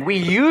here's the thing. We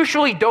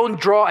usually don't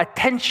draw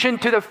attention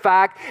to the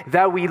fact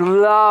that we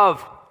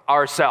love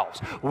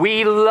ourselves.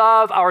 We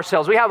love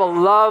ourselves. We have a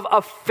love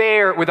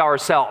affair with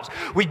ourselves.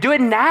 We do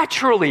it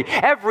naturally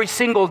every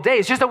single day.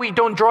 It's just that we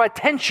don't draw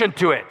attention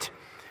to it.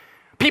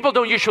 People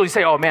don't usually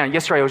say, oh man,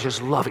 yesterday I was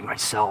just loving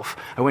myself.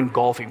 I went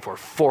golfing for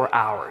 4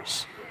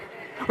 hours.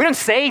 We don't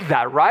say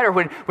that, right? Or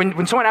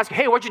when someone asks,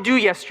 hey, what'd you do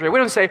yesterday? We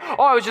don't say,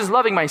 oh, I was just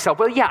loving myself.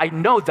 Well, yeah, I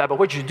know that, but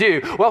what'd you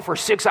do? Well, for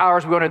 6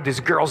 hours, we went on this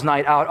girls'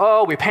 night out.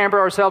 Oh, we pamper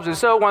ourselves. It's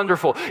so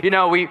wonderful.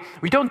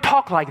 We don't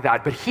talk like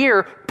that. But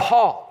here,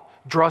 Paul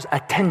draws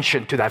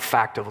attention to that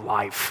fact of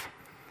life,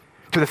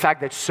 to the fact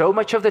that so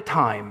much of the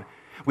time,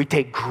 we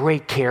take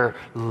great care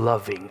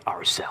loving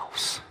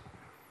ourselves.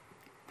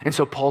 And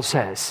so Paul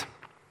says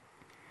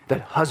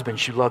that husbands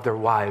should love their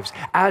wives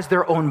as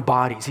their own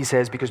bodies. He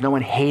says, because no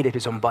one hated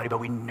his own body, but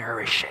we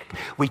nourish it.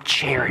 We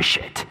cherish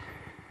it.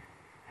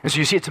 And so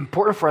you see, it's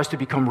important for us to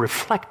become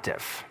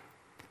reflective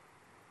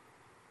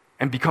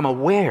and become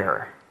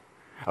aware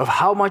of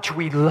how much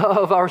we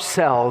love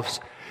ourselves,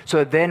 so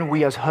that then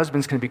we as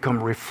husbands can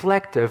become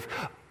reflective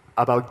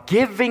about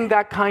giving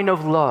that kind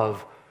of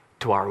love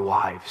to our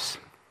wives.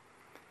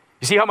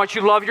 You see how much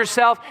you love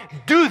yourself?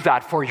 Do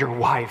that for your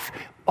wife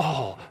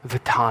all the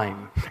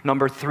time.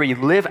 Number 3,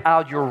 live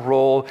out your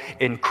role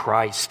in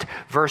Christ.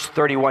 Verse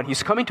 31,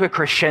 he's coming to a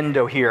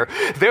crescendo here.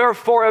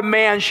 Therefore a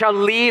man shall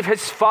leave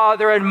his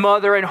father and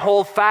mother and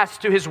hold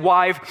fast to his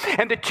wife,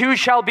 and the two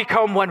shall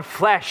become one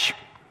flesh.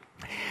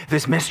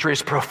 This mystery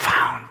is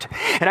profound,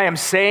 and I am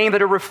saying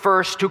that it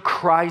refers to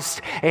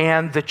Christ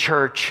and the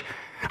church.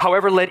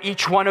 However, let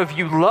each one of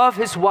you love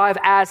his wife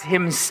as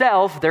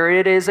himself, there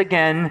it is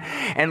again,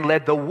 and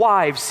let the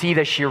wife see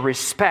that she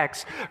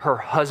respects her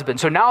husband.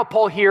 So now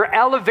Paul here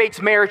elevates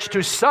marriage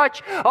to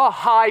such a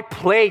high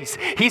place.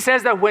 He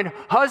says that when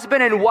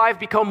husband and wife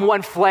become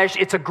one flesh,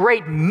 it's a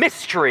great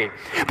mystery.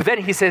 But then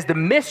he says the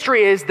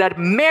mystery is that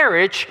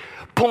marriage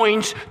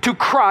points to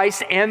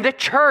Christ and the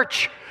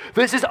church.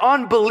 This is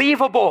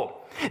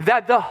unbelievable,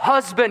 that the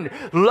husband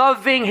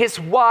loving his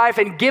wife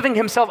and giving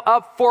himself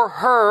up for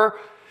her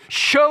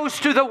shows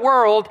to the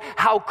world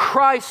how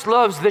Christ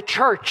loves the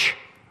church.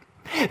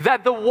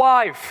 That the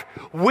wife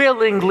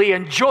willingly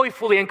and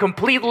joyfully and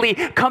completely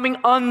coming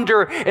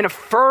under and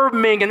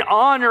affirming and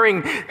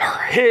honoring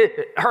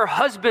her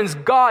husband's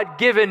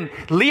God-given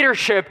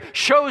leadership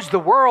shows the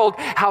world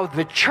how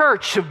the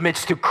church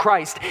submits to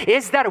Christ.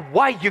 Is that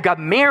why you got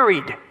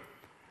married?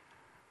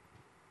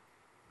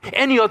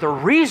 Any other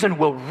reason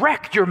will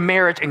wreck your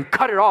marriage and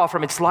cut it off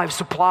from its life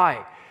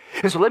supply.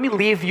 And so let me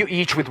leave you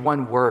each with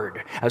one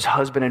word as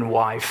husband and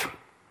wife,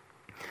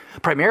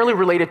 primarily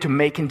related to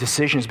making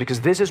decisions,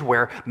 because this is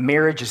where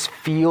marriages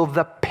feel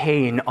the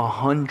pain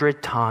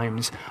 100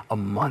 times a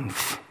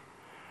month,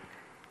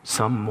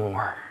 some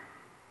more.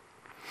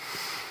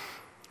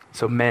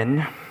 So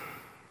men,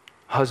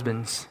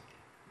 husbands,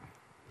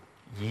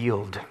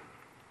 yield.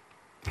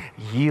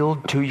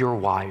 Yield to your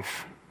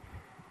wife.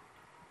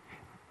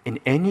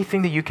 In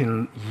anything that you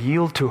can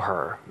yield to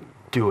her,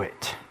 do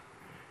it.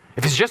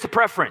 If it's just a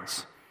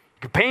preference,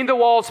 you can paint the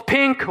walls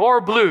pink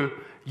or blue,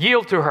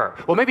 yield to her.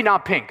 Well, maybe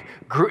not pink,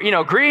 green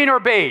or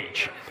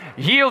beige,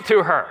 yield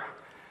to her.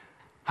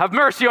 Have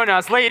mercy on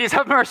us, ladies,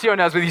 have mercy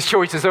on us with these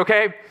choices,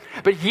 okay?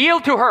 But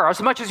yield to her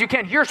as much as you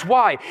can. Here's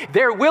why.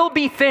 There will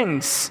be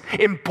things,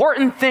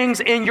 important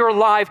things in your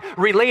life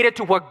related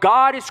to what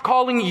God is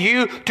calling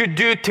you to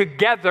do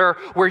together,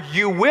 where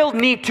you will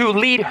need to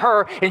lead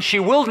her and she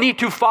will need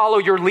to follow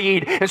your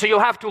lead. And so you'll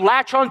have to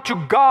latch on to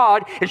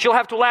God and she'll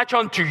have to latch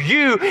on to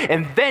you,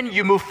 and then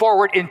you move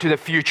forward into the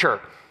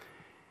future.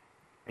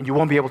 And you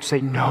won't be able to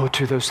say no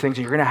to those things.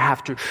 And you're going to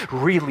have to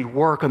really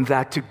work on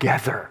that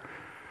together.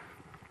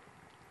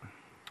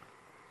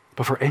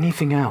 But for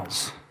anything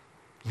else,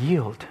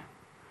 yield.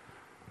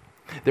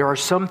 There are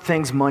some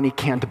things money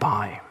can't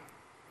buy.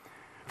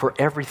 For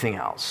everything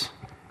else,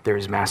 there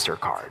is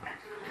MasterCard.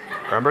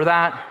 Remember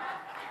that?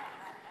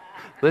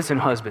 Listen,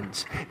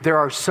 husbands, there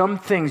are some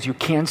things you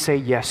can't say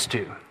yes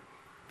to.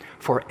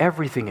 For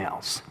everything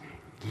else,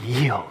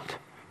 yield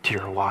to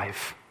your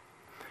wife.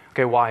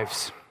 Okay,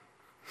 wives,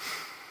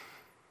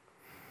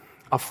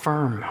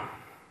 affirm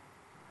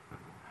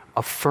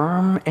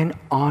and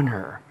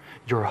honor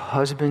your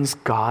husband's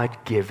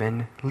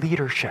God-given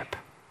leadership.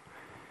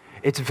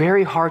 It's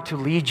very hard to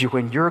lead you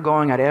when you're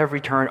going at every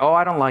turn, oh,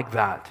 I don't like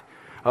that.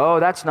 Oh,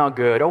 that's not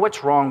good. Oh,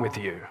 what's wrong with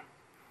you?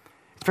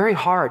 It's very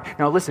hard.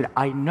 Now listen,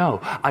 I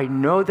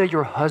know that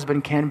your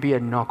husband can be a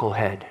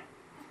knucklehead.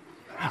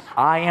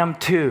 I am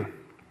too.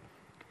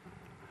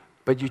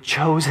 But you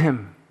chose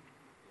him,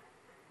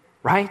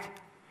 right?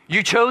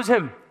 You chose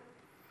him.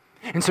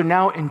 And so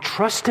now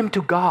entrust him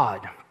to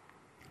God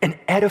and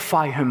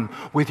edify him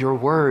with your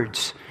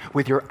words,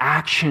 with your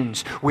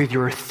actions, with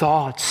your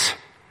thoughts.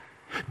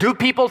 Do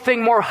people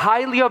think more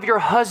highly of your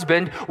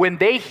husband when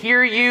they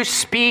hear you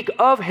speak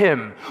of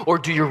him? Or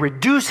do you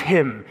reduce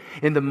him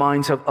in the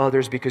minds of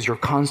others because you're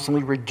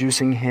constantly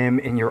reducing him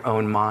in your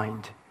own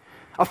mind?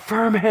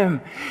 Affirm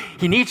him.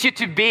 He needs you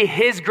to be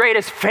his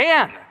greatest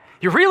fan.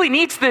 He really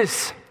needs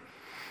this.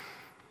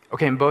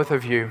 Okay, and both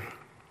of you,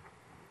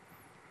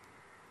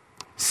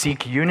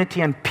 seek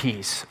unity and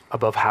peace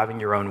above having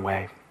your own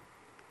way.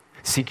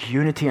 Seek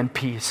unity and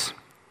peace.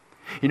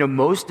 You know,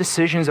 most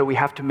decisions that we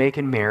have to make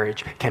in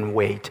marriage can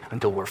wait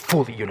until we're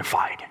fully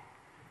unified.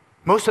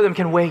 Most of them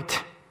can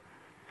wait.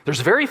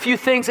 There's very few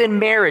things in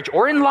marriage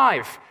or in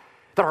life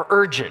that are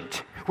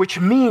urgent, which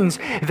means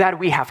that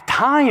we have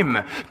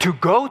time to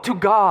go to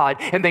God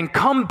and then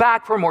come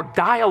back for more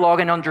dialogue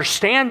and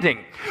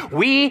understanding.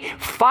 We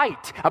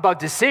fight about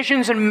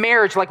decisions in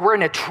marriage like we're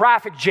in a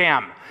traffic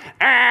jam.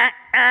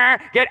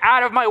 Get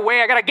out of my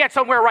way. I got to get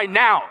somewhere right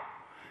now.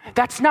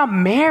 That's not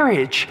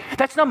marriage.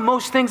 That's not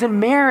most things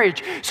in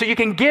marriage. So you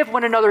can give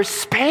one another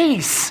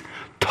space.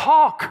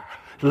 Talk,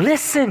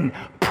 listen,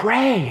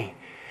 pray,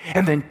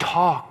 and then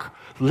talk,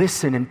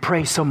 listen, and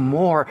pray some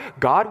more.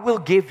 God will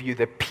give you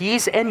the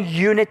peace and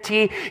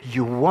unity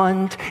you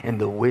want and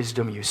the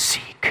wisdom you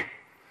seek.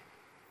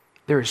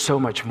 There is so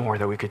much more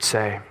that we could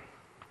say.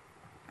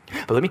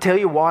 But let me tell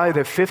you why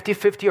the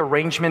 50-50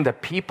 arrangement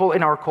that people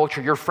in our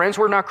culture, your friends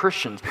who are not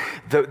Christians,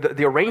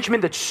 the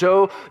arrangement that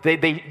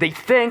they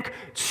think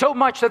so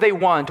much that they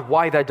want,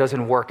 why that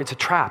doesn't work. It's a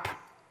trap.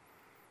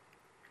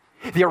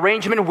 The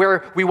arrangement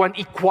where we want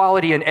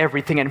equality in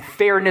everything and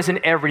fairness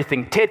in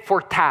everything, tit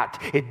for tat.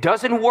 It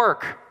doesn't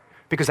work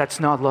because that's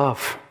not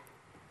love.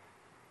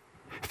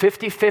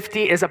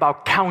 50-50 is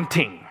about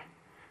counting.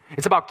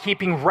 It's about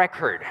keeping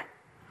record.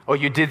 Oh,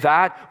 you did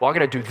that? Well, I'm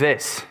going to do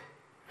this.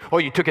 Oh,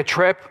 you took a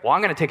trip? Well,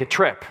 I'm going to take a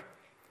trip.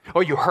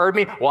 Oh, you heard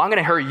me? Well, I'm going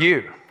to hurt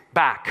you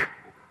back.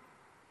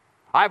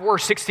 I've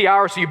worked 60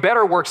 hours, so you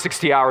better work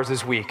 60 hours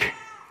this week.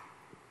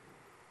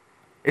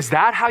 Is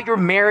that how your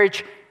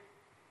marriage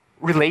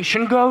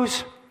relation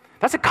goes?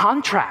 That's a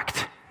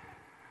contract.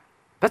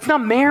 That's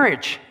not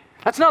marriage.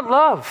 That's not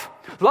love.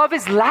 Love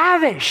is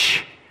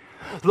lavish.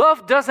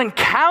 Love doesn't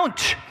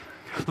count.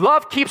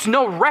 Love keeps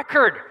no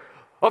record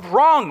of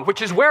wrong,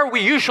 which is where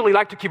we usually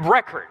like to keep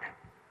record.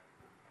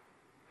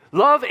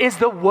 Love is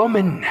the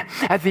woman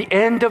at the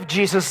end of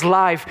Jesus'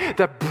 life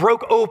that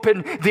broke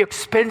open the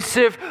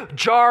expensive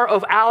jar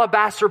of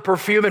alabaster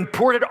perfume and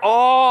poured it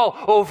all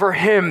over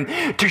him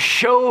to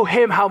show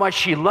him how much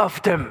she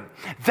loved him.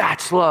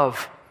 That's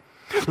love.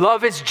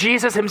 Love is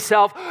Jesus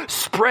himself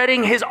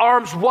spreading his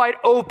arms wide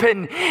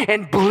open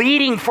and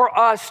bleeding for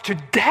us to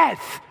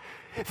death.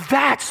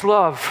 That's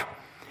love.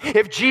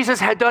 If Jesus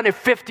had done it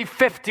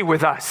 50-50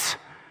 with us,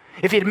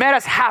 if he'd met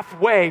us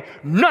halfway,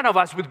 none of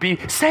us would be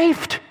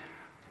saved.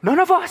 None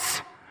of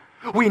us.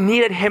 We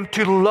needed him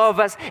to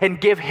love us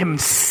and give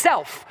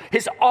himself,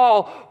 his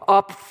all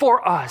up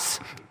for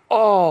us,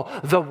 all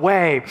the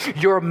way.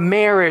 Your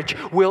marriage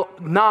will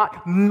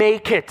not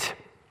make it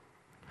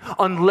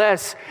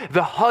unless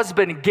the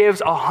husband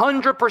gives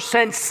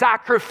 100%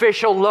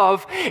 sacrificial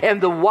love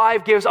and the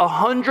wife gives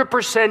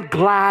 100%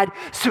 glad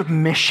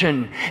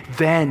submission.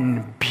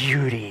 Then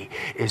beauty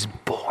is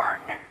born.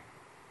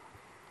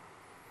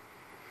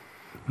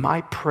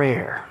 My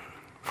prayer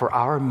for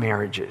our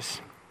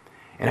marriages,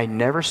 and I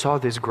never saw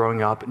this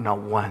growing up, not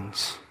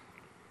once.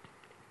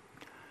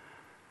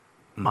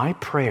 My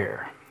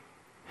prayer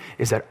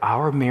is that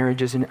our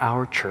marriages in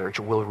our church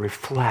will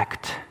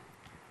reflect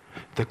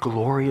the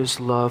glorious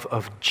love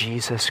of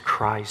Jesus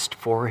Christ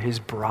for his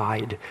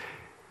bride,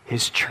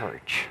 his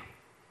church,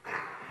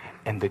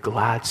 and the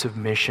glad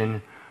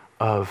submission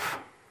of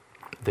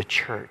the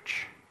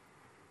church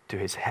to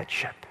his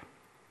headship.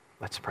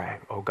 Let's pray.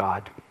 Oh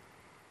God,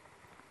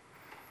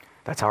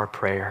 that's our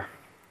prayer.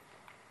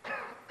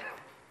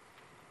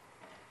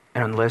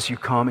 And unless you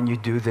come and you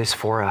do this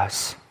for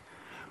us,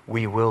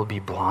 we will be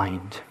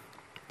blind.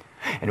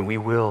 And we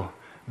will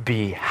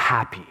be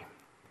happy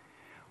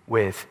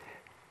with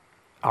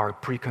our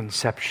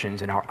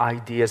preconceptions and our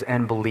ideas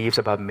and beliefs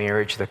about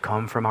marriage that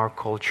come from our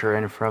culture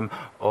and from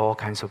all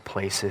kinds of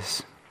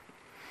places.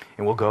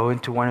 And we'll go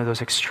into one of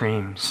those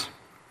extremes.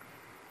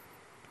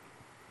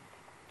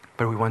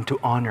 But we want to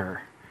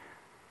honor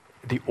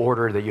the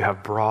order that you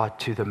have brought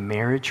to the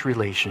marriage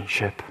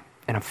relationship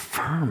and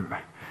affirm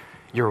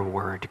your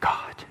word,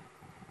 God.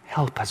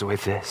 Help us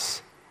with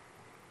this.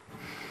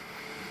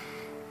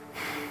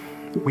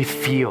 We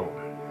feel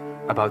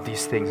about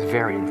these things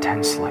very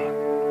intensely,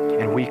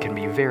 and we can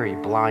be very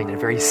blind and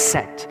very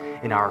set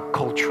in our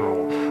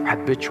cultural,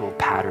 habitual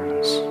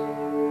patterns.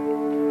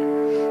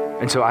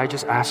 And so I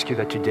just ask you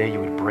that today you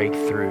would break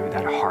through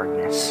that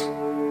hardness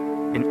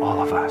in all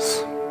of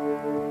us.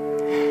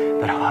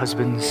 That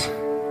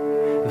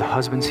the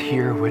husbands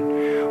here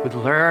would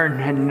learn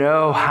and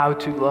know how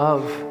to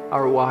love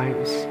our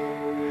wives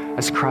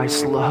as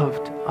Christ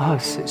loved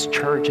us, his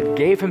church, and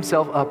gave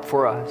himself up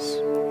for us.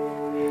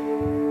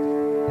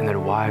 And that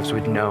wives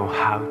would know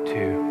how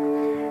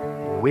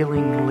to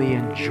willingly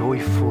and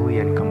joyfully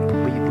and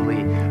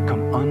completely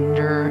come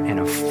under and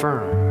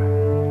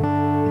affirm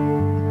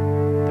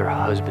their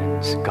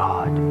husband's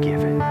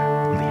God-given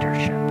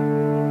leadership.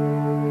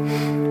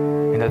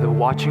 And that the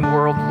watching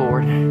world,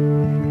 Lord,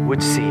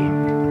 would see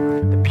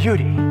the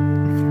beauty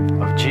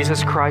of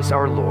Jesus Christ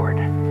our Lord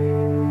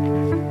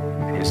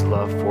and his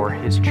love for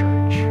his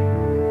church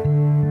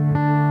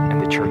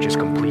and the church's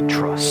complete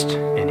trust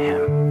in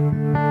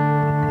him.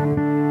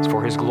 It's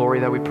for his glory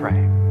that we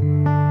pray.